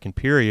entire second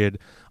period.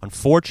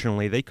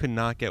 Unfortunately, they could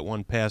not get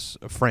one past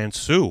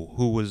Francouz,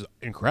 who was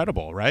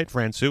incredible, right?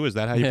 Francouz, is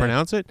that how you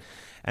pronounce it?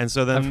 And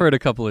so then I've heard a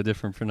couple of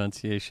different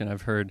pronunciation.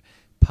 I've heard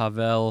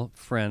Pavel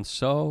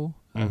Francouz.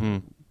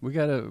 We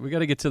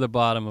gotta get to the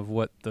bottom of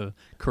what the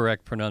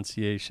correct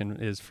pronunciation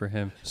is for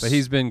him. But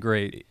he's been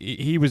great.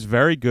 He was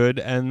very good,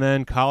 and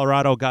then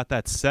Colorado got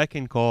that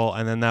second goal,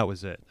 and then that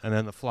was it. And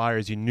then the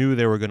Flyers, you knew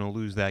they were going to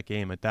lose that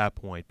game at that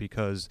point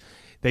because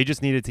they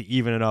just needed to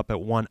even it up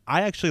at 1.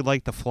 I actually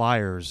like the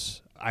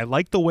Flyers. I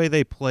like the way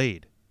they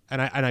played,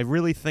 and I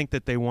really think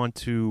that they want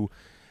to,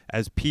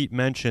 as Pete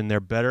mentioned,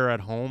 they're better at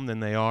home than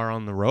they are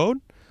on the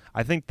road.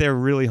 I think they're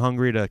really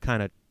hungry to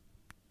kind of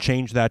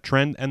change that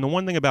trend. And the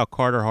one thing about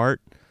Carter Hart,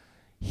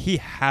 he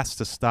has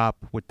to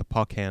stop with the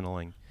puck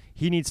handling.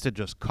 He needs to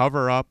just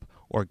cover up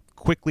or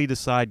quickly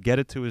decide, get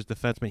it to his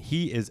defenseman.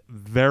 He is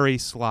very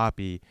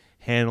sloppy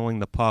handling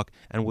the puck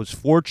and was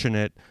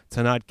fortunate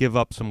to not give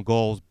up some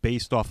goals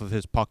based off of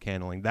his puck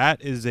handling.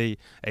 That is a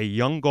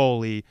young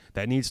goalie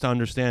that needs to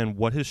understand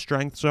what his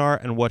strengths are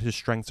and what his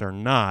strengths are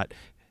not,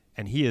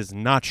 and he is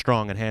not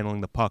strong at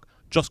handling the puck.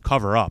 Just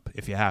cover up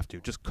if you have to.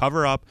 Just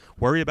cover up,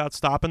 worry about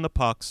stopping the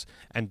pucks,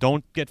 and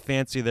don't get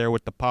fancy there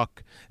with the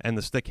puck and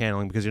the stick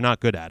handling because you're not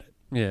good at it.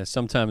 Yeah,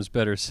 sometimes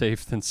better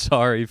safe than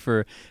sorry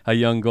for a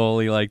young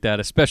goalie like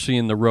that, especially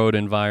in the road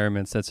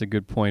environments. That's a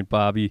good point,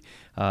 Bobby.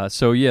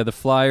 The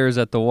Flyers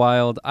at the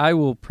Wild,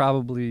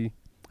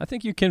 I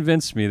think you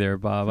convinced me there,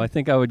 Bob. I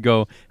think I would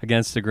go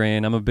against the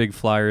grain. I'm a big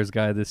Flyers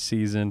guy this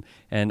season,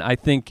 and I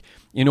think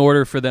in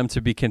order for them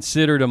to be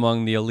considered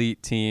among the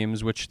elite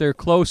teams, which they're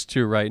close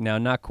to right now,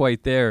 not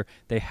quite there,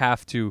 they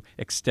have to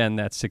extend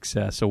that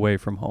success away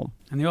from home.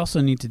 And they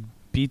also need to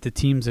beat the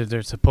teams that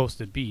they're supposed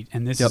to beat.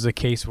 And this is a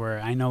case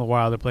where I know the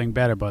Wild are playing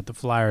better, but the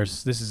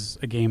Flyers, this is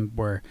a game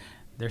where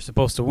they're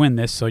supposed to win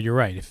this. So you're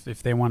right.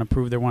 If they want to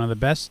prove they're one of the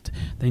best,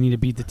 they need to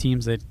beat the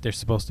teams that they're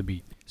supposed to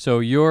beat. So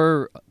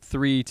your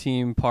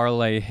 3-team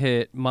parlay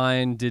hit.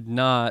 Mine did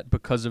not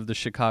because of the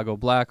Chicago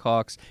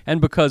Blackhawks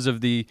and because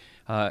of the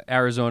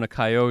Arizona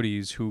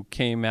Coyotes, who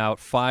came out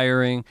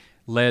firing,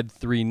 led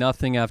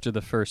 3-0 after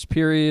the first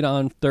period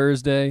on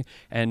Thursday.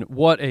 And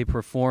what a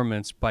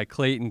performance by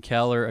Clayton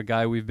Keller, a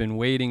guy we've been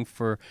waiting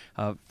for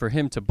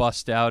him to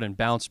bust out and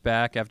bounce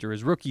back after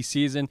his rookie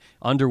season.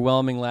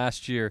 Underwhelming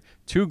last year.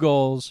 2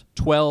 goals,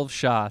 12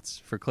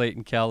 shots for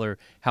Clayton Keller.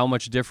 How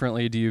much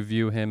differently do you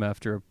view him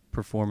after a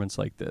performance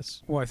like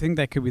this? Well, I think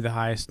that could be the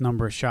highest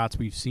number of shots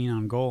we've seen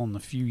on goal in a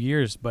few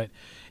years, but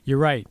you're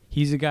right.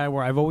 He's a guy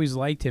where I've always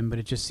liked him, but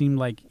it just seemed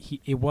like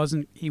he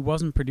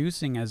wasn't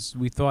producing as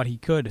we thought he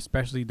could,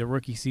 especially the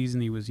rookie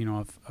season. He was, a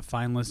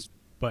finalist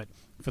but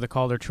for the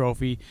Calder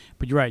Trophy.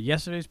 But you're right.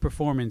 Yesterday's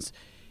performance,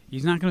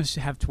 he's not going to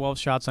have 12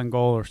 shots on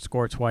goal or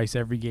score twice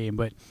every game,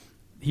 but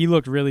he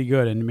looked really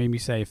good and made me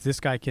say, if this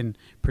guy can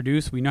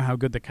produce, we know how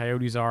good the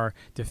Coyotes are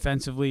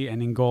defensively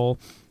and in goal.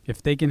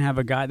 If they can have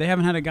a guy, they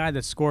haven't had a guy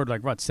that scored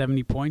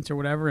 70 points or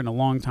whatever in a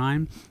long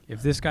time.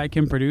 If this guy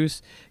can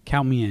produce,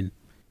 count me in.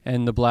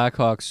 And the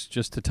Blackhawks,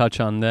 just to touch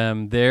on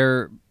them,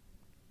 they're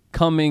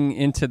coming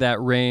into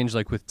that range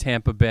like with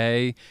Tampa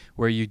Bay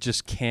where you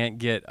just can't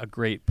get a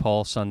great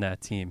pulse on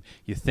that team.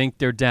 You think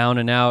they're down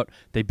and out.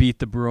 They beat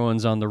the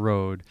Bruins on the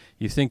road.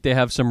 You think they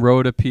have some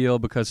road appeal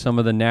because some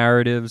of the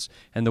narratives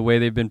and the way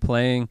they've been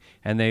playing,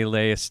 and they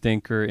lay a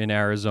stinker in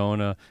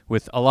Arizona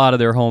with a lot of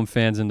their home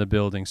fans in the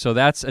building. So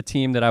that's a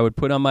team that I would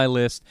put on my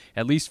list,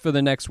 at least for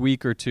the next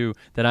week or two,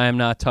 that I am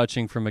not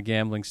touching from a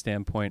gambling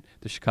standpoint,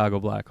 the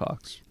Chicago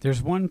Blackhawks.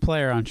 There's one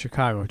player on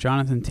Chicago,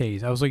 Jonathan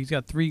Toews. I was like, he's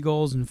got 3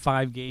 goals in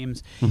 5 games.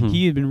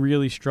 He had been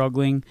really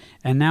struggling,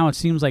 and now it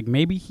seems like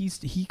maybe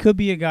he could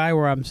be a guy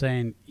where I'm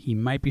saying he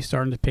might be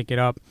starting to pick it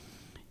up.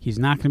 He's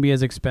not going to be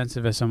as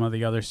expensive as some of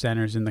the other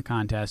centers in the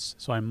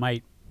contest, so I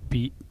might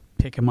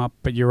pick him up.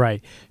 But you're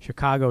right.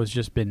 Chicago has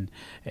just been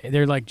 –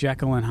 they're like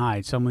Jekyll and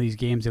Hyde. Some of these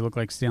games, they look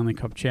like Stanley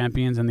Cup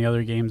champions, and the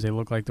other games, they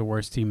look like the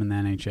worst team in the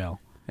NHL.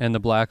 And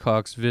the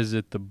Blackhawks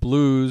visit the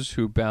Blues,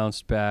 who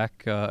bounced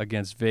back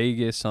against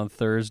Vegas on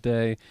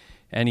Thursday.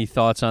 Any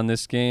thoughts on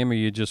this game, or are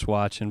you just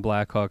watching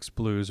Blackhawks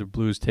Blues, or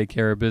Blues take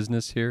care of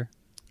business here?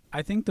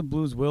 I think the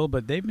Blues will,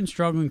 but they've been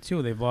struggling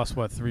too. They've lost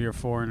 3 or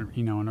 4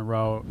 in a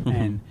row,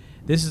 and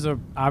this is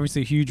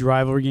obviously a huge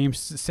rivalry game.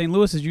 St.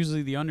 Louis is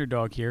usually the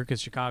underdog here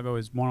because Chicago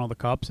has won all the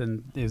cups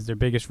and is their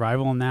biggest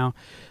rival, and now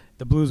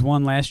the Blues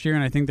won last year,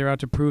 and I think they're out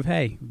to prove,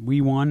 hey, we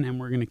won, and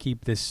we're going to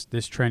keep this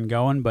trend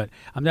going. But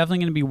I'm definitely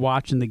going to be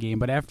watching the game.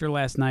 But after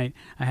last night,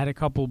 I had a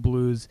couple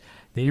Blues.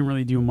 They didn't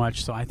really do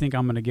much, so I think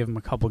I'm going to give them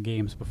a couple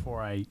games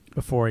before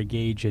I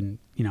gauge and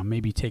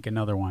maybe take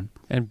another one.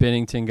 And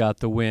Binnington got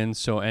the win,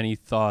 so any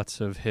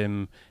thoughts of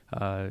him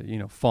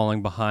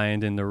falling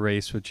behind in the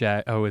race with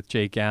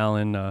Jake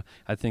Allen,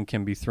 I think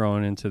can be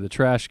thrown into the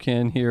trash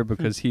can here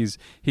because he's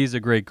a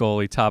great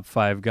goalie, top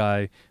 5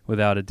 guy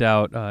without a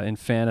doubt in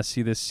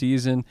fantasy this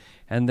season.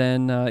 And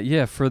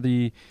then for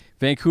the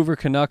Vancouver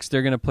Canucks,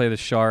 they're going to play the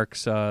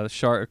Sharks.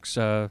 Sharks,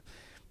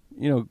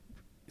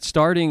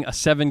 starting a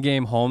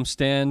 7-game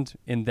homestand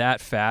in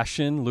that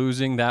fashion,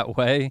 losing that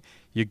way,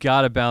 you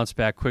got to bounce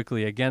back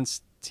quickly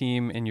against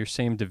team in your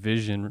same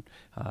division.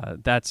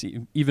 That's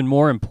even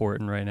more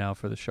important right now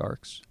for the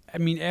Sharks. I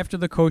mean, after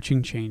the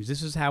coaching change,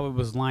 this is how it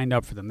was lined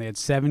up for them. They had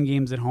 7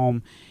 games at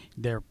home.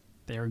 They're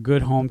a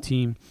good home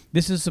team.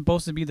 This is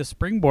supposed to be the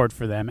springboard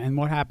for them. And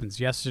what happens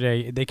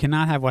yesterday? They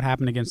cannot have what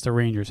happened against the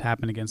Rangers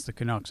happen against the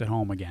Canucks at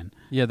home again.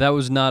 Yeah, that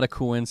was not a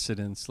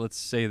coincidence. Let's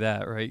say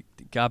that, right?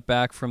 Got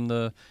back from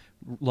the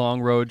long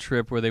road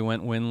trip where they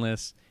went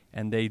winless,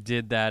 and they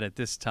did that at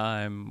this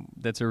time.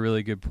 That's a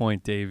really good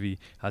point, Davey,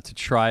 to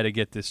try to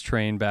get this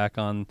train back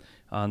on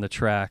the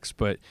tracks.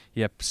 But,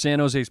 yeah, San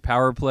Jose's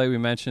power play, we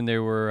mentioned they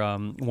were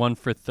 1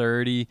 for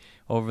 30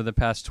 over the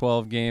past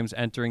 12 games.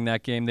 Entering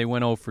that game, they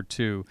went 0 for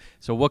 2.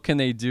 So what can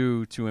they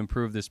do to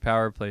improve this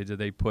power play? Do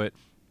they put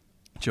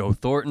Joe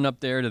Thornton up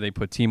there? Do they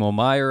put Timo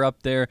Meier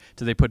up there?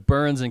 Do they put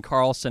Burns and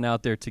Carlson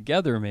out there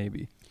together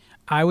maybe?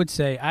 I would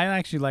say I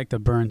actually like the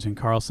Burns and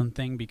Carlson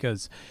thing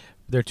because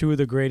they're 2 of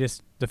the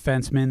greatest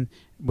defensemen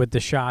with the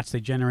shots. They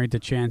generate the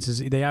chances.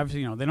 They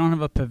obviously, they don't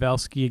have a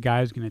Pavelski, a guy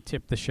who's going to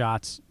tip the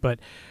shots, but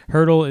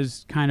Hurdle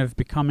is kind of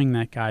becoming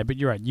that guy. But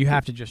you're right. You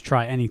have to just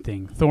try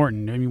anything.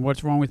 Thornton, I mean,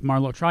 what's wrong with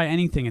Marleau? Try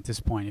anything at this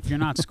point. If you're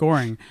not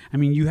scoring, I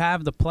mean, you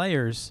have the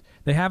players.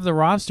 They have the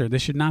roster.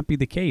 This should not be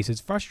the case.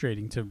 It's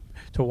frustrating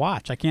to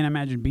watch. I can't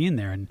imagine being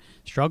there and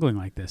struggling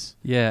like this.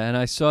 Yeah, and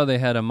I saw they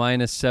had a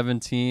minus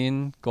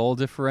 17 goal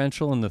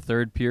differential in the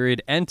third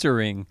period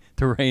entering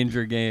the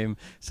Ranger game.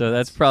 So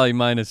that's probably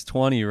minus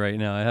 20 right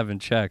now. I haven't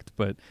checked,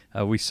 but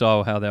we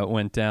saw how that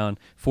went down.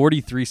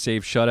 43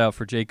 save shutout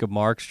for Jacob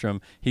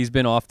Markstrom. He's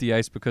been off the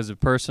ice because of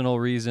personal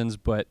reasons,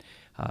 but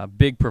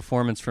big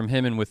performance from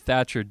him. And with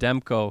Thatcher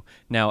Demko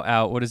now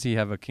out, what does he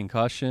have, a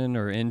concussion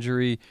or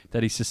injury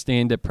that he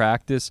sustained at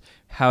practice?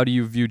 How do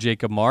you view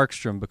Jacob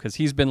Markstrom? Because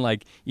he's been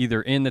like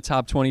either in the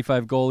top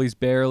 25 goalies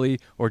barely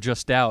or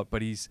just out,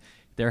 but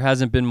there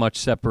hasn't been much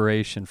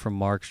separation from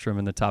Markstrom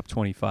in the top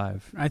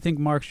 25. I think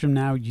Markstrom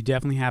now, you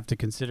definitely have to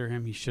consider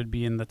him. He should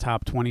be in the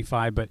top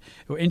 25. But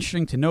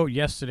interesting to note,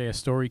 yesterday a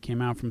story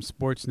came out from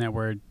Sportsnet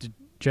where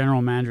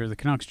general manager of the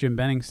Canucks, Jim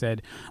Benning,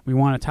 said, we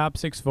want a top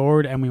 6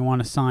 forward and we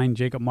want to sign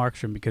Jacob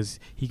Markstrom because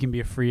he can be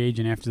a free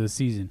agent after the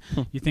season.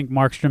 You think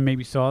Markstrom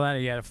maybe saw that?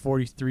 He had a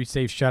 43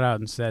 save shutout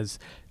and says,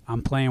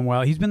 I'm playing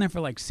well. He's been there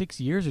for like 6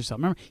 years or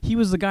something. Remember, he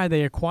was the guy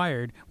they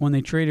acquired when they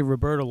traded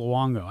Roberto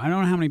Luongo. I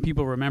don't know how many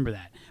people remember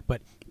that,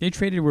 but they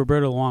traded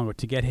Roberto Luongo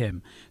to get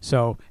him.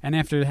 So, and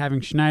after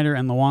having Schneider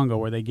and Luongo,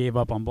 where they gave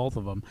up on both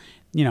of them,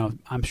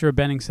 I'm sure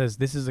Benning says,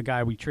 this is a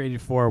guy we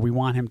traded for. We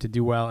want him to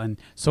do well. And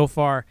so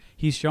far,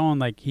 he's shown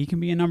like he can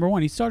be a number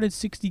one. He started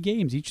 60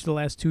 games each of the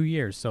last 2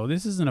 years. So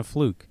this isn't a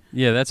fluke.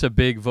 Yeah, that's a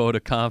big vote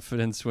of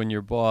confidence when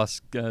your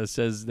boss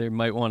says they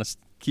might want to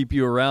keep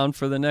you around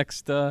for the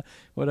next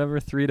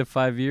 3 to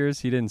 5 years.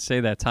 He didn't say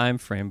that time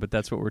frame, but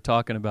that's what we're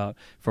talking about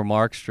for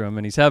Markstrom,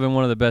 and he's having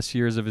one of the best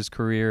years of his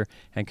career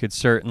and could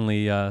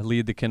certainly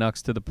lead the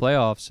Canucks to the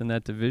playoffs in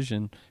that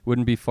division.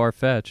 Wouldn't be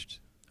far-fetched.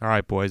 All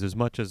right, boys, as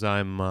much as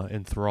I'm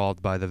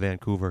enthralled by the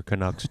Vancouver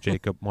Canucks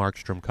Jacob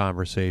Markstrom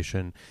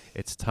conversation,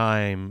 it's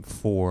time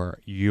for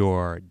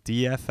your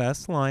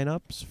DFS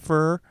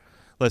lineups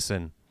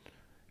listen,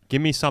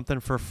 give me something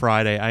for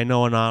Friday. I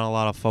know not a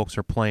lot of folks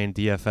are playing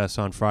DFS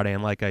on Friday,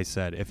 and like I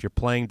said, if you're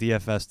playing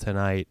DFS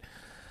tonight,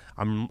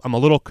 I'm a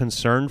little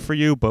concerned for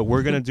you, but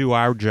we're going to do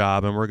our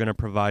job, and we're going to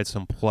provide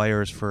some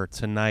players for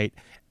tonight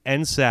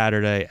and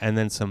Saturday, and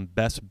then some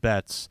best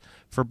bets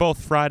for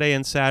both Friday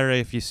and Saturday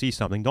if you see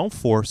something. Don't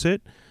force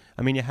it.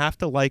 I mean, you have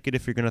to like it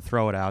if you're going to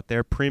throw it out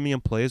there.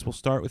 Premium plays, we'll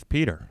start with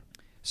Peter.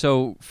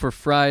 So for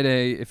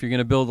Friday, if you're going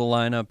to build a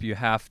lineup, you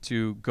have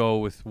to go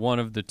with one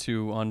of the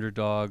 2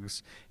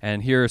 underdogs,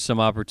 and here are some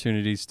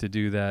opportunities to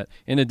do that,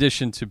 in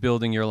addition to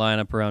building your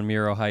lineup around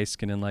Miro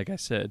Heiskanen, like I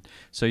said.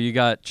 So you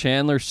got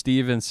Chandler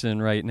Stevenson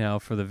right now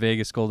for the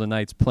Vegas Golden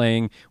Knights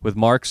playing with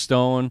Mark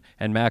Stone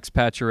and Max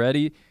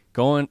Pacioretty.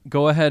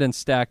 Go ahead and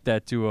stack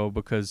that duo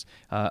because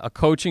a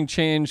coaching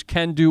change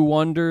can do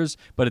wonders,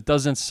 but it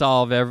doesn't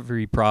solve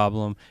every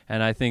problem.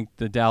 And I think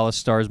the Dallas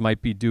Stars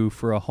might be due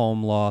for a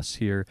home loss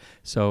here.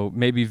 So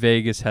maybe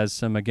Vegas has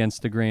some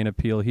against the grain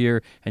appeal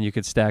here, and you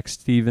could stack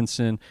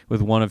Stevenson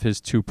with one of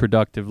his 2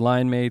 productive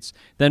line mates.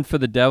 Then for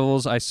the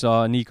Devils, I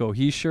saw Nico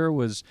Hischier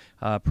was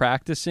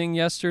practicing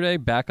yesterday,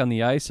 back on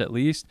the ice at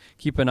least.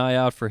 Keep an eye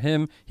out for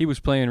him. He was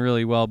playing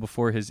really well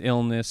before his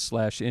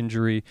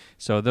illness/injury.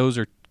 So those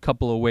are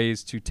couple of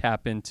ways to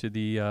tap into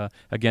the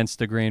against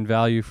the grain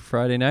value for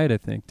Friday night, I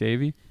think.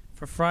 Davey?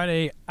 For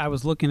Friday, I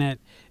was looking at,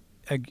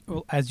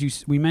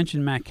 we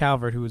mentioned Matt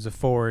Calvert, who is a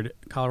forward,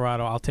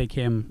 Colorado. I'll take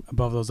him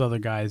above those other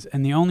guys.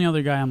 And the only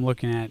other guy I'm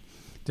looking at,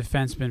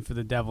 defenseman for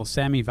the Devils,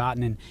 Sami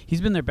Vatanen.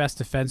 He's been their best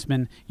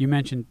defenseman. You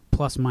mentioned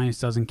plus minus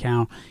doesn't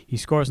count. He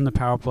scores in the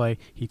power play.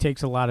 He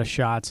takes a lot of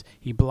shots.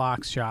 He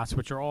blocks shots,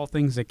 which are all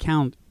things that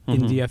count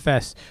in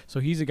DFS. So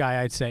he's a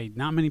guy I'd say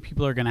not many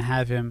people are going to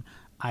have him.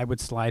 I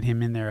would slide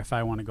him in there if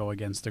I want to go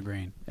against the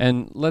grain.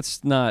 And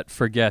let's not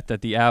forget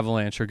that the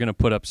Avalanche are going to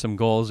put up some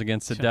goals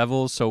against the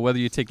Devils. So whether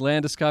you take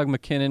Landeskog,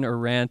 McKinnon, or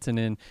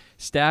Rantanen,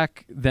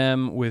 stack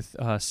them with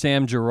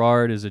Sam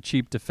Girard as a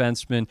cheap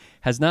defenseman.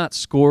 Has not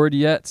scored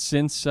yet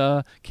since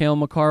Cale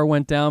Makar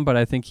went down, but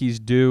I think he's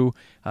due.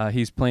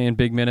 He's playing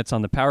big minutes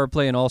on the power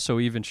play and also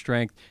even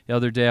strength. The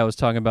other day I was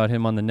talking about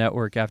him on the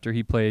network after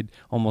he played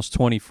almost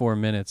 24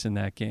 minutes in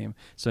that game.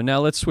 So now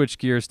let's switch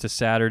gears to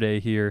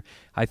Saturday here.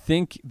 I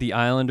think the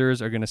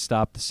Islanders are going to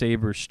stop the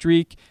Sabres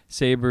streak.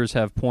 Sabres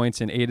have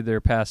points in 8 of their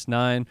past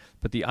 9,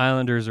 but the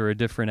Islanders are a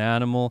different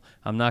animal.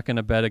 I'm not going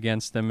to bet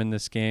against them in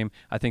this game.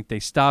 I think they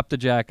stop the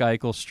Jack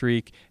Eichel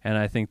streak, and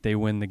I think they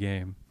win the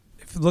game.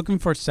 If looking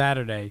for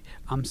Saturday,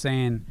 I'm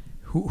saying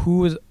who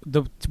was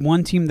the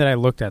one team that I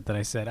looked at that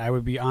I said I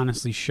would be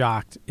honestly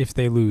shocked if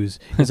they lose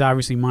is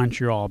obviously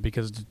Montreal,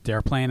 because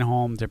they're playing at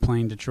home. They're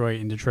playing Detroit,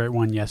 and Detroit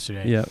won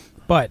yesterday. Yep.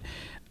 But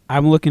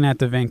I'm looking at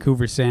the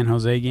Vancouver-San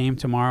Jose game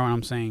tomorrow, and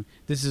I'm saying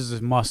this is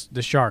a must.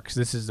 The Sharks,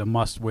 this is a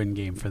must-win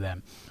game for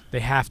them.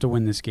 They have to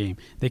win this game.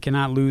 They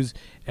cannot lose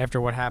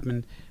after what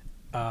happened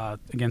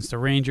against the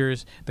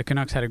Rangers. The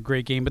Canucks had a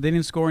great game, but they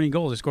didn't score any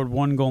goals. They scored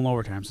 1 goal in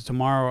overtime. So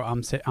tomorrow,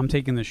 I'm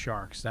taking the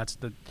Sharks.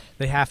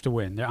 They have to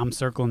win. I'm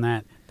circling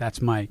that.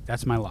 That's my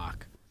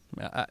lock.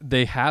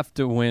 They have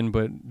to win,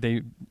 but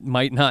they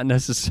might not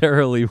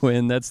necessarily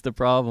win. That's the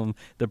problem.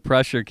 The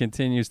pressure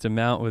continues to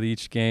mount with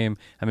each game.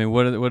 I mean,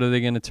 what are they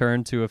going to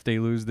turn to if they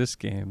lose this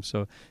game?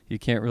 So you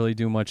can't really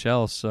do much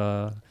else.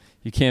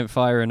 You can't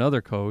fire another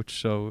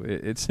coach, so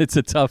it's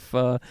a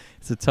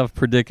tough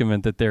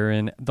predicament that they're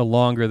in. The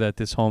longer that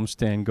this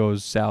homestand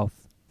goes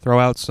south. Throw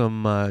out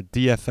some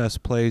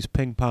DFS plays,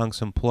 ping pong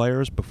some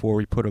players before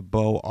we put a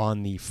bow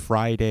on the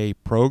Friday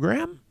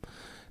program.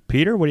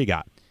 Peter, what do you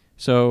got?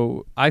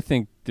 So I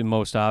think the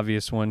most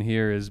obvious one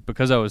here is,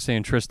 because I was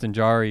saying Tristan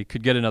Jarry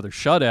could get another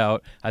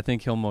shutout, I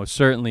think he'll most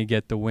certainly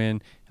get the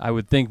win. I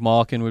would think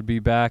Malkin would be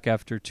back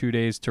after 2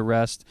 days to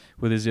rest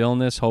with his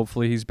illness.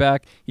 Hopefully he's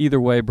back. Either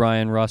way,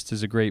 Brian Rust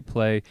is a great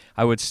play.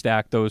 I would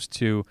stack those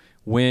two,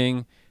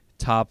 wing,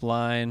 top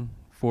line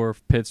for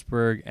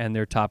Pittsburgh, and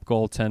their top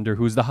goaltender,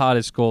 who's the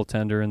hottest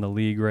goaltender in the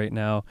league right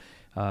now.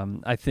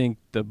 I think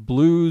the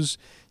Blues,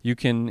 you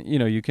can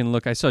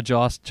look. I saw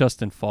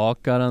Justin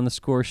Falk got on the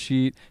score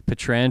sheet.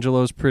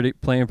 Petrangelo's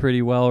playing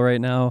pretty well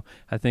right now.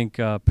 I think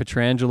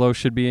Petrangelo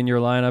should be in your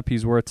lineup.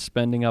 He's worth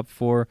spending up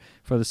for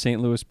the St.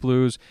 Louis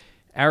Blues.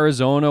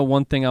 Arizona,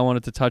 one thing I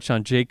wanted to touch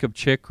on, Jacob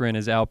Chikrin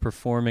is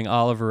outperforming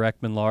Oliver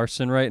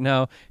Ekman-Larsson right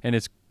now, and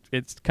it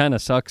kind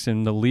of sucks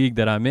in the league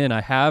that I'm in. I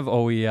have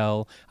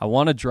OEL. I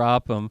want to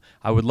drop him.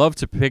 I would love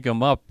to pick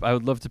him up. I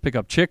would love to pick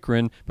up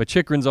Chikrin, but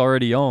Chikrin's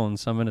already owned,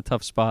 so I'm in a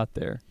tough spot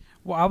there.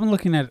 Well, I've been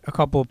looking at a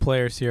couple of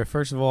players here.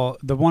 First of all,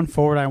 the one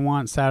forward I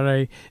want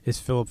Saturday is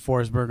Philip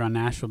Forsberg on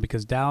Nashville,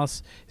 because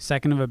Dallas,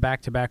 second of a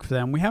back-to-back for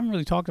them. We haven't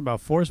really talked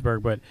about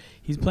Forsberg, but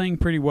he's playing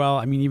pretty well.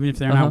 I mean, even if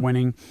they're not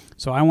winning.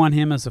 So I want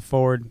him as a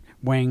forward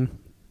wing.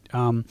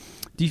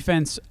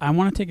 Defense, I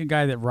want to take a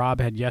guy that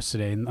Rob had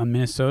yesterday in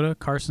Minnesota,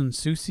 Carson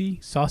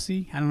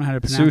Saucy. I don't know how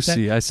to pronounce that.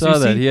 I saw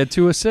that. He had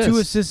 2 assists. 2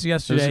 assists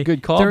yesterday. It was a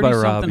good call by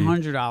Robbie.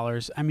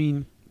 $30-something. I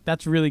mean,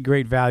 that's really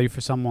great value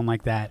for someone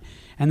like that.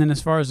 And then as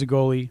far as the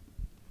goalie,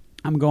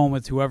 I'm going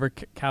with whoever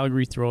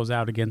Calgary throws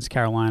out against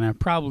Carolina,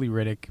 probably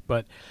Riddick,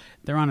 but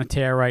they're on a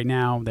tear right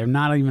now. They're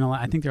not even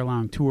I think they're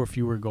allowing 2 or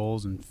fewer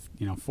goals and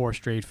 4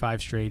 straight,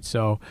 5 straight.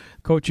 So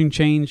coaching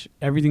change,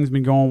 everything's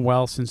been going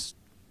well since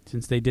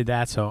they did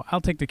that. So I'll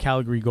take the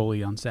Calgary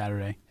goalie on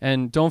Saturday.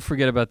 And don't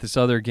forget about this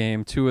other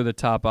game, 2 of the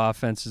top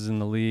offenses in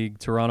the league,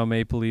 Toronto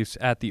Maple Leafs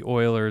at the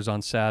Oilers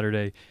on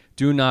Saturday.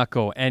 Do not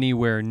go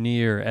anywhere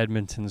near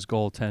Edmonton's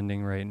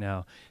goaltending right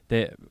now.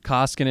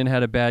 Koskinen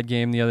had a bad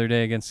game the other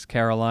day against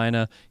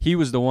Carolina. He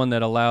was the one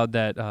that allowed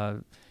that,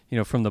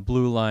 from the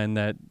blue line,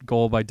 that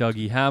goal by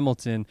Dougie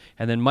Hamilton.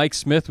 And then Mike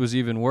Smith was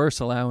even worse,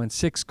 allowing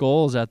 6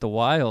 goals at the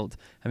Wild.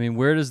 I mean,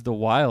 where does the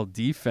Wild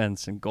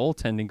defense and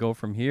goaltending go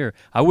from here?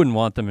 I wouldn't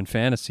want them in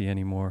fantasy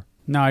anymore.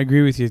 No, I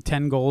agree with you.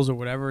 10 goals or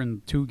whatever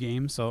in 2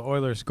 games. So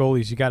Oilers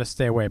goalies, you got to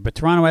stay away. But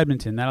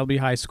Toronto-Edmonton, that'll be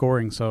high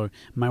scoring. So you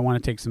might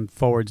want to take some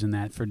forwards in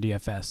that for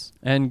DFS.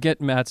 And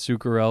get Mats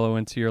Zuccarello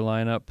into your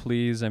lineup,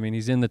 please. I mean,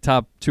 he's in the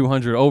top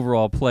 200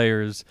 overall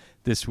players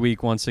this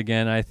week once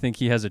again. I think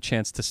he has a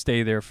chance to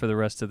stay there for the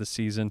rest of the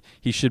season.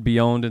 He should be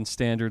owned in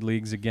standard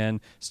leagues again.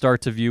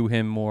 Start to view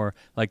him more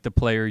like the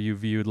player you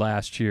viewed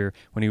last year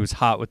when he was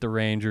hot with the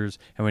Rangers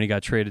and when he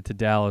got traded to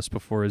Dallas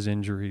before his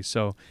injury.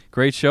 So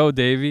great show,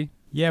 Davey.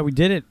 Yeah, we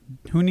did it.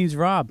 Who needs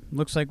Rob?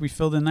 Looks like we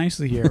filled in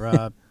nicely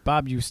here.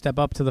 Bob, you step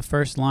up to the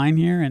first line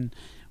here, and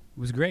it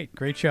was great.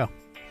 Great show.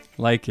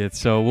 Like it.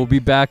 So we'll be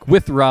back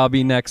with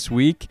Robbie next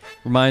week.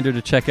 Reminder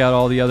to check out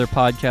all the other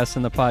podcasts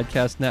in the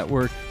podcast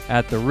network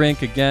at The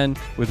Rink, again,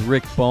 with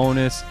Rick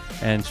Bonus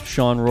and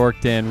Sean Rourke,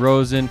 Dan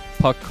Rosen,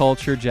 Puck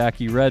Culture,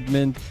 Jackie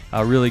Redmond.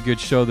 A really good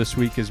show this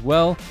week as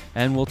well.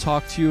 And we'll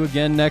talk to you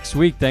again next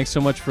week. Thanks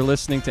so much for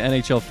listening to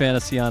NHL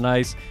Fantasy on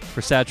Ice.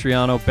 For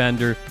Satriano,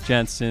 Bender,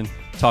 Jensen,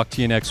 talk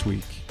to you next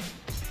week.